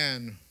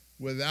man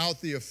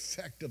without the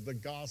effect of the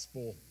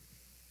gospel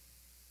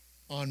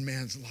on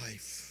man's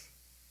life.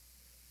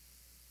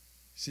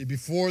 See,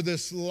 before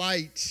this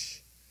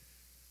light,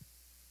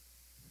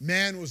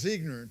 man was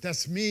ignorant.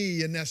 That's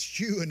me and that's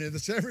you and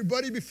that's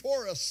everybody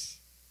before us.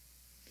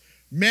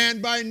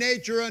 Man by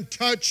nature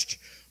untouched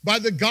by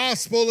the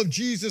gospel of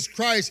Jesus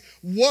Christ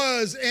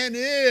was and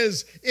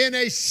is in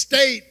a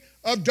state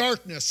of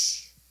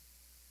darkness.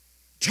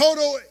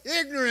 Total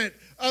ignorant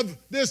of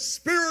this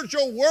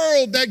spiritual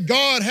world that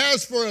God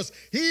has for us.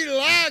 He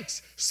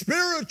lacks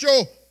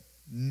spiritual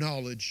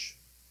knowledge.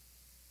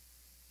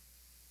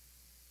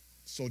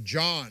 So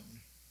John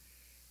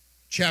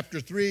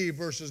chapter 3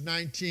 verses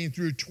 19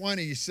 through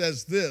 20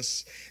 says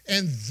this,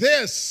 and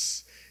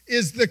this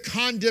is the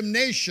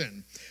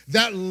condemnation,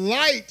 that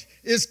light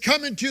is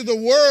coming to the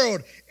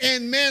world,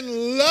 and men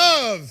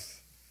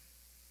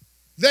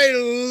they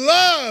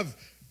love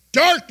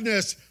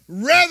darkness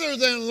rather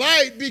than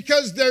light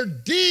because their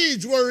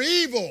deeds were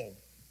evil.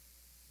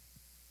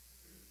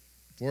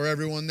 For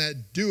everyone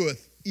that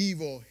doeth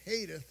evil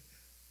hateth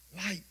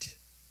light,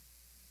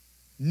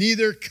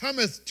 neither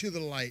cometh to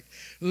the light,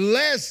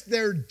 lest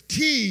their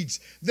deeds,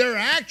 their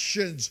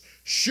actions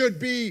should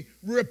be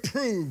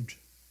reproved.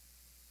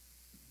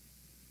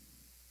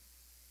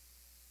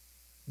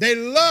 They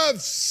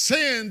love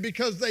sin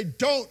because they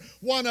don't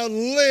want to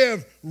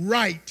live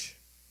right.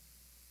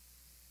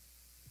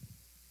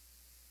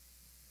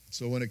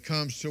 So when it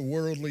comes to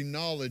worldly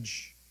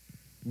knowledge,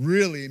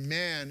 really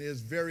man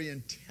is very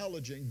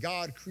intelligent.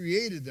 God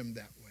created them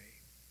that way.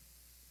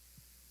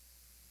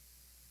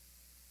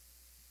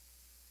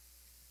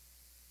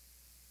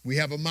 We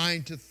have a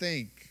mind to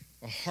think,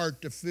 a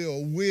heart to feel,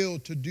 a will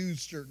to do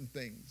certain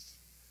things.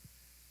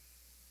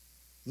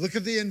 Look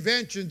at the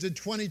inventions in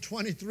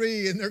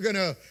 2023, and they're going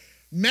to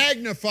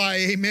magnify,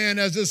 amen,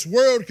 as this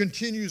world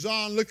continues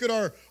on. Look at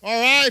our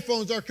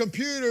iPhones, our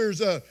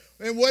computers,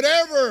 and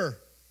whatever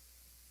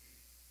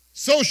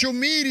social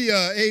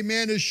media,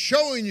 amen, is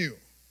showing you.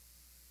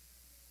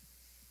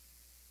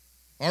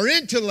 Our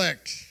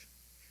intellect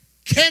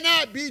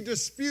cannot be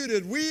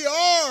disputed. We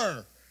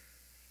are,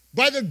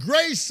 by the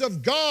grace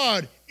of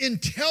God,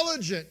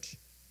 intelligent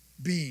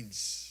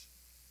beings.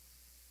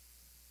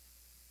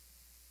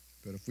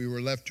 But if we were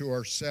left to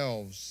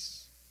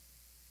ourselves,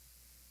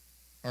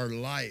 our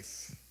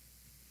life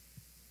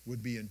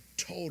would be in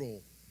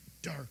total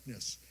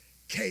darkness,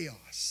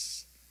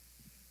 chaos.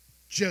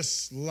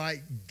 Just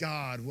like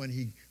God when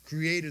he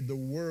created the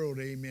world,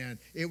 amen.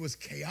 It was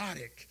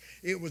chaotic.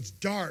 It was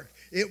dark.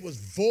 It was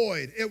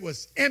void. It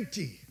was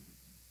empty.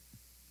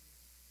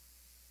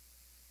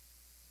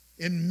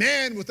 In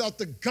man, without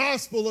the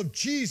gospel of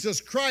Jesus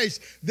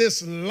Christ,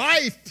 this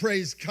life,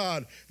 praise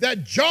God,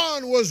 that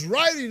John was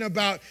writing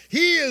about,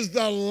 he is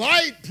the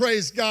light,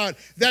 praise God,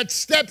 that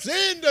steps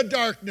into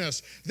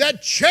darkness,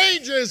 that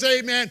changes,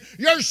 amen,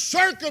 your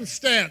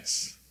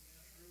circumstance.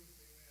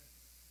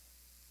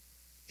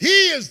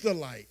 He is the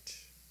light.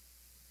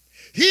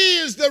 He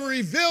is the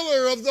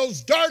revealer of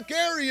those dark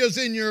areas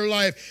in your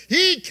life.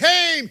 He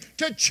came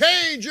to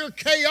change your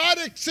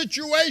chaotic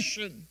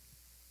situation.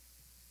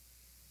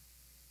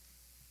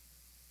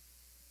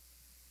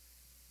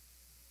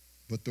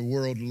 But the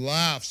world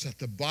laughs at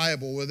the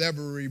Bible with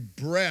every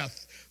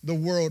breath. The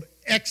world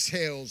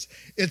exhales.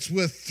 It's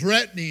with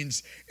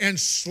threatenings and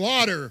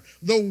slaughter.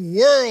 The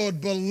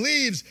world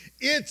believes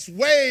its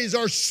ways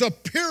are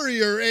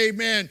superior,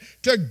 amen,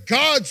 to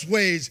God's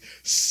ways.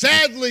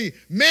 Sadly,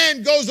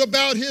 man goes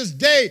about his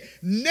day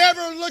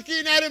never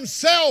looking at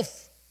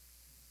himself.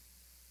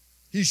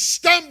 He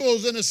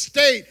stumbles in a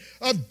state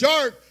of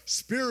dark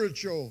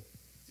spiritual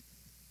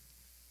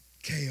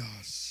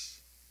chaos.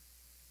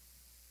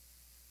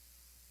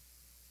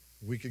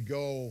 We could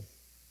go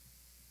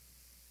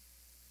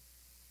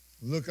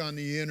look on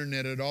the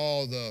internet at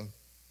all the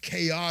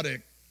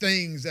chaotic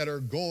things that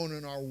are going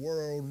in our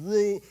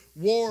world,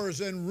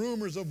 wars and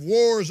rumors of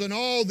wars and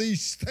all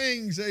these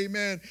things,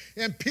 amen.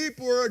 And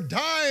people are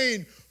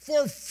dying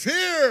for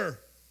fear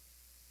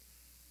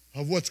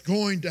of what's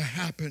going to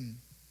happen.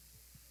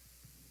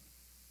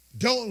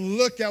 Don't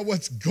look at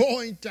what's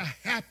going to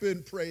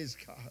happen, praise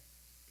God.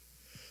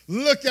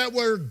 Look at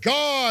where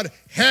God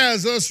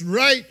has us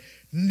right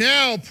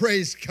Now,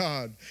 praise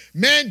God,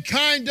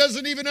 mankind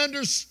doesn't even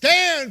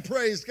understand,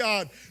 praise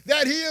God,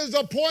 that he is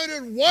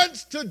appointed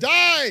once to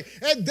die,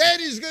 and then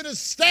he's going to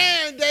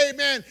stand,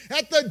 amen,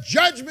 at the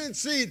judgment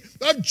seat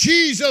of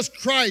Jesus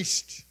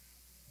Christ.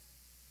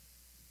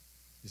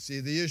 You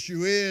see, the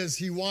issue is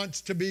he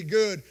wants to be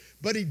good,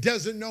 but he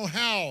doesn't know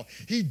how.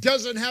 He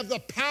doesn't have the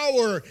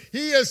power.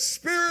 He is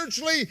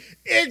spiritually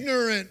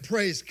ignorant,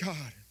 praise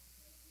God.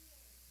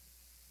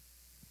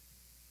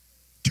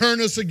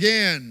 Turn us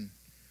again.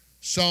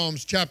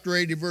 Psalms chapter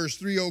 80, verse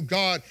 3, O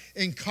God,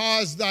 and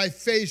cause thy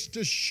face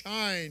to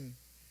shine,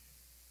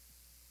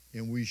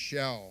 and we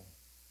shall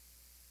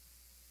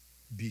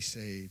be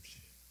saved.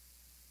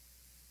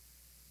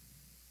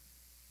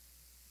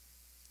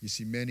 You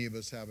see, many of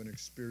us have an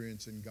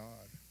experience in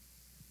God.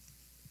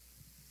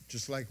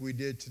 Just like we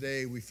did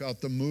today, we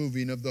felt the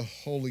moving of the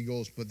Holy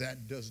Ghost, but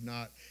that does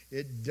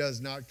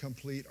not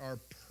complete our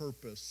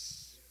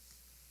purpose.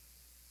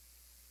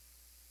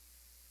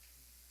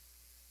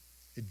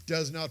 It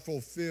does not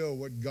fulfill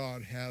what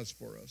God has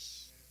for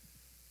us.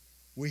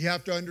 We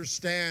have to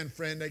understand,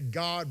 friend, that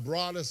God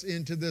brought us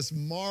into this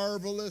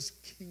marvelous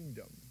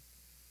kingdom.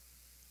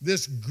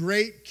 This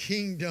great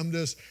kingdom,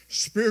 this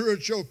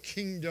spiritual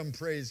kingdom,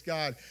 praise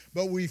God.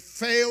 But we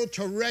fail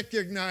to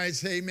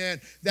recognize,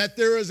 amen, that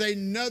there is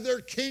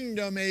another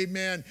kingdom,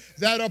 amen,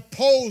 that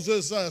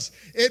opposes us.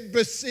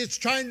 It's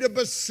trying to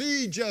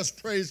besiege us,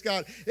 praise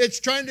God. It's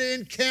trying to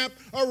encamp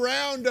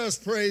around us,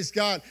 praise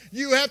God.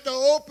 You have to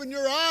open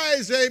your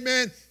eyes,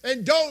 amen,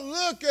 and don't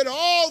look at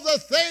all the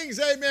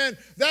things, amen,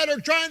 that are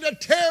trying to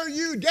tear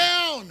you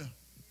down.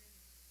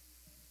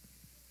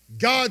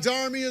 God's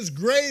army is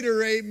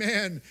greater,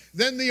 amen,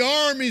 than the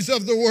armies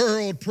of the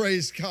world,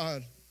 praise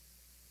God.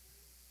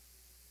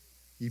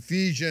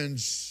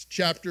 Ephesians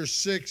chapter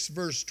 6,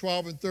 verse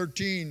 12 and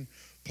 13,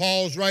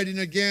 Paul's writing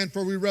again,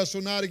 for we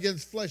wrestle not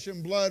against flesh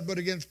and blood, but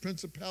against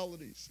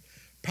principalities,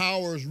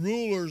 powers,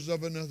 rulers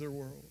of another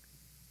world.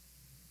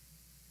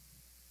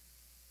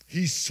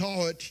 He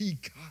saw it, he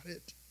got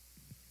it.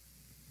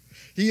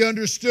 He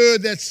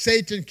understood that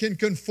Satan can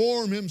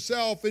conform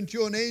himself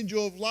into an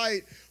angel of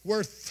light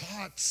where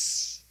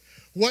thoughts,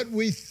 what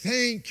we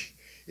think,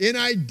 in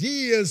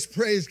ideas,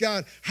 praise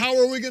God. How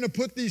are we going to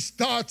put these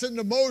thoughts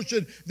into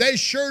motion? They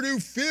sure do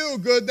feel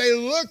good. They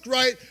look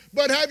right.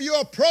 But have you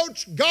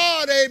approached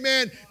God,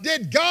 amen?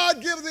 Did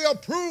God give the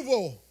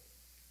approval?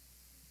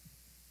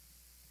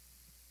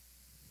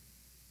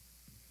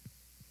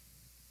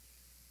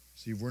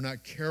 See, if we're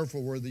not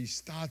careful where these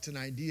thoughts and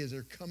ideas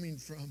are coming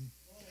from,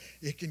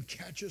 it can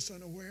catch us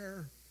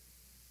unaware.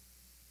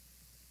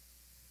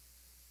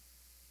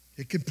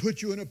 It can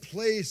put you in a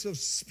place of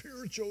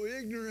spiritual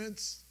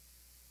ignorance.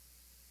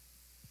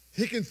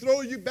 It can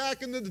throw you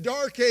back into the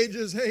dark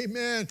ages,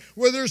 amen,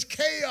 where there's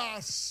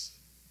chaos.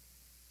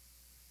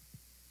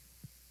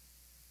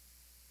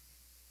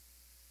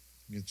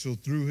 And so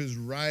through his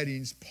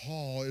writings,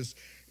 Paul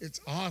it's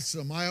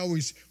awesome.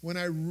 When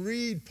I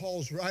read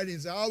Paul's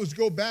writings, I always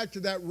go back to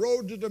that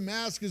road to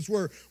Damascus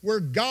where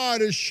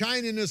God is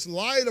shining his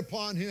light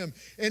upon him.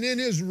 And in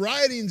his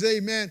writings,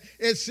 amen,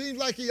 it seems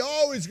like he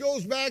always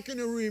goes back and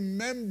he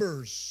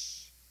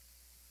remembers.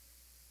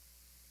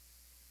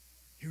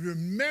 He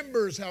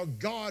remembers how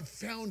God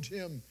found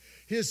him,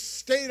 his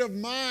state of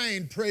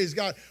mind, praise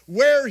God,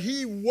 where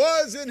he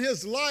was in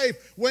his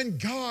life when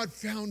God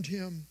found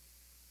him.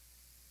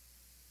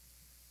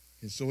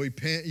 And so he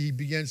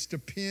begins to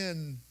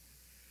pen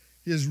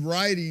his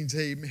writings,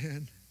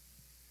 amen.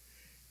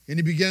 And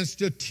he begins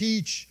to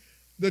teach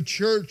the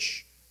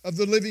church of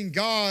the living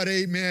God,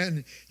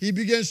 amen. He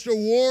begins to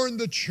warn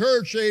the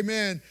church,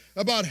 amen,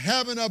 about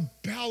having a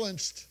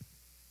balanced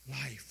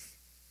life.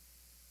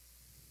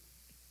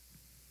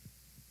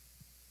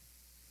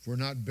 If we're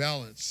not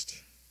balanced,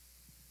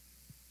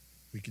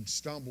 we can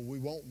stumble. We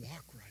won't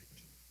walk right.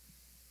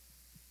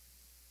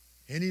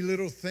 Any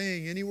little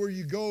thing, anywhere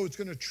you go, it's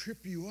going to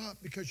trip you up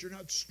because you're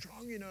not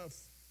strong enough.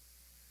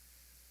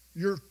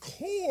 Your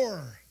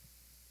core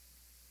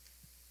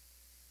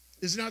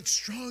is not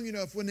strong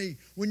enough. When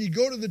you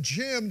go to the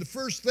gym, the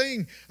first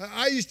thing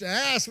I used to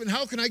ask,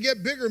 how can I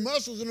get bigger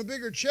muscles and a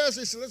bigger chest?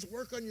 They said, let's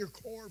work on your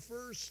core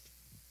first.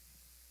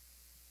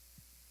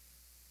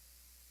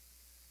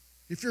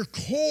 If your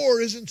core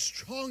isn't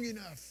strong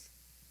enough,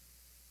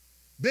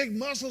 big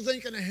muscles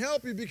ain't going to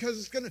help you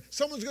because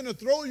someone's going to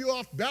throw you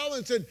off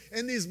balance,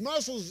 and these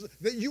muscles,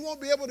 that you won't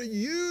be able to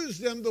use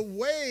them the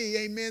way,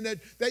 amen,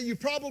 that you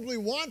probably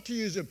want to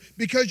use them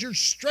because your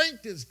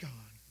strength is gone.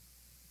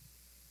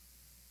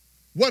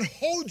 What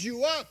holds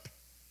you up,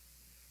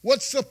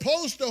 what's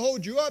supposed to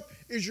hold you up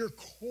is your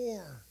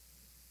core.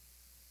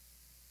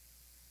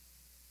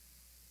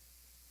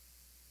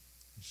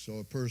 So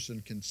a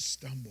person can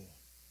stumble,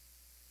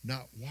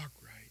 not walk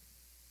right.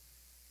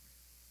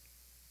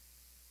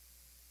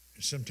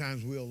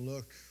 Sometimes we'll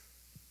look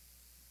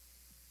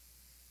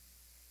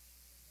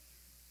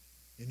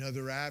in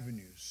other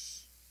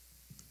avenues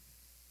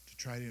to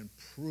try to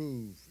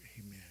improve,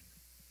 amen,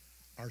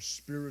 our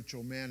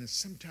spiritual man. And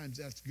sometimes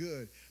that's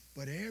good,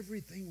 but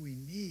everything we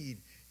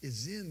need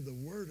is in the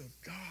Word of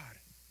God.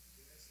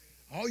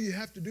 All you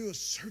have to do is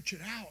search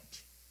it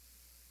out.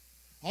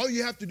 All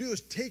you have to do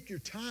is take your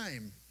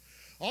time.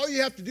 All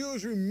you have to do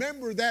is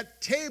remember that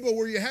table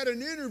where you had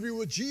an interview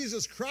with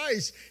Jesus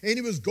Christ and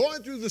he was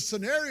going through the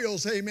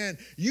scenarios. Amen.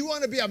 You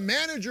want to be a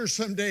manager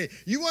someday.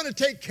 You want to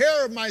take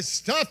care of my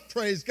stuff.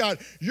 Praise God.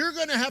 You're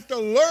going to have to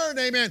learn,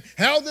 amen,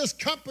 how this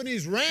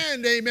company's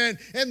ran. Amen.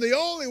 And the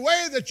only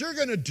way that you're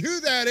going to do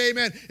that,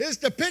 amen, is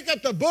to pick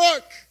up the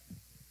book.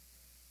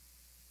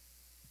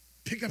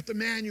 Pick up the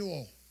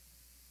manual.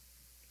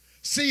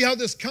 See how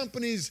this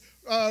company's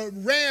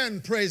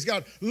ran. Praise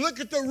God. Look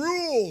at the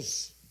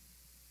rules.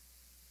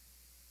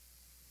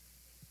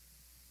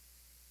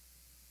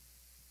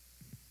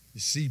 You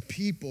see,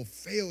 people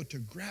fail to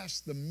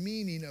grasp the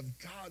meaning of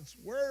God's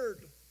word.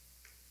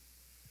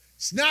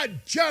 It's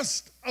not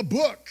just a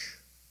book.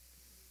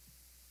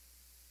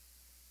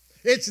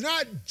 It's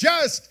not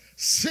just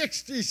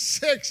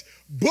 66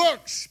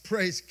 books,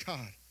 praise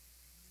God.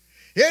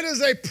 It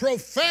is a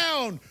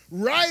profound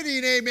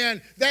writing,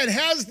 amen, that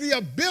has the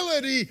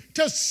ability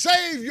to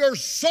save your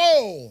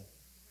soul.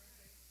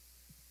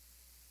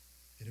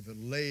 And if it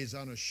lays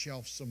on a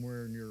shelf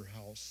somewhere in your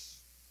house,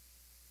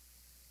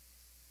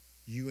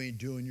 you ain't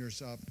doing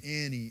yourself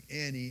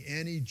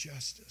any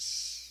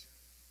justice.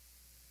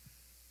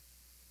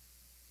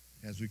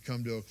 As we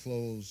come to a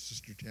close,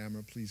 Sister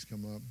Tamara, please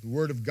come up. The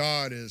Word of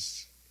God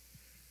is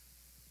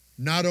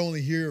not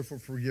only here for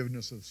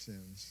forgiveness of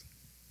sins,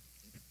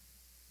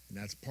 and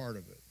that's part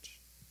of it.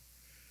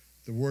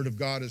 The Word of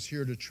God is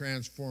here to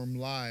transform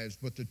lives,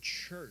 but the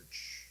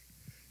church,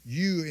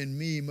 you and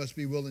me, must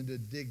be willing to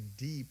dig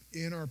deep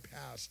in our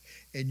past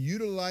and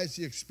utilize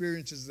the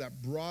experiences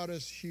that brought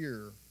us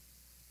here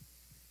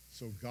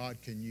so God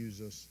can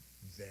use us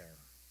there.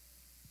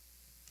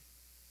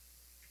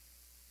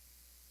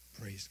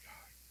 Praise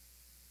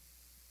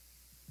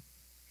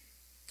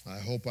God. I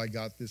hope I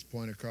got this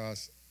point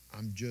across.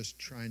 I'm just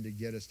trying to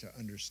get us to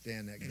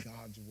understand that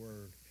God's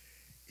word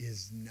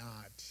is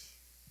not,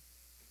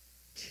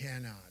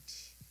 cannot,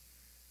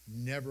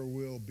 never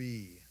will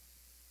be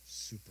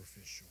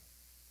superficial.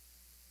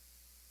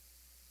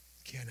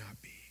 Cannot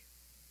be.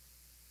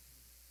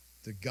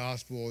 The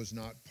gospel is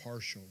not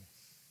partial.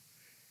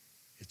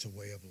 It's a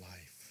way of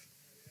life.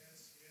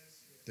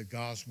 The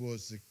gospel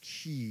is the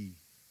key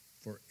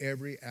for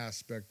every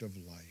aspect of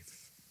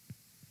life.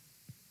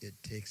 It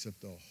takes up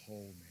the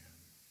whole man,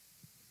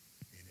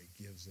 and it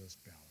gives us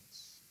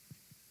balance.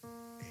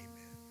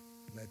 Amen.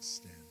 Let's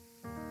stand.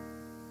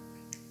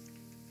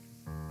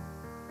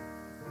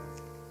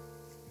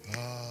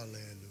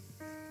 Hallelujah.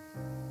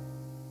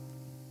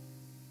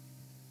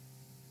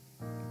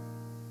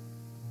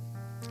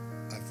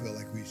 I feel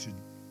like we should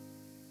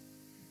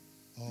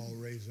all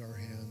raise our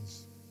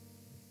hands,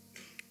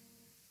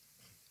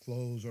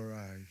 close our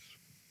eyes,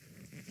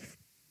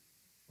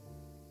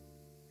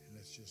 and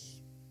let's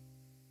just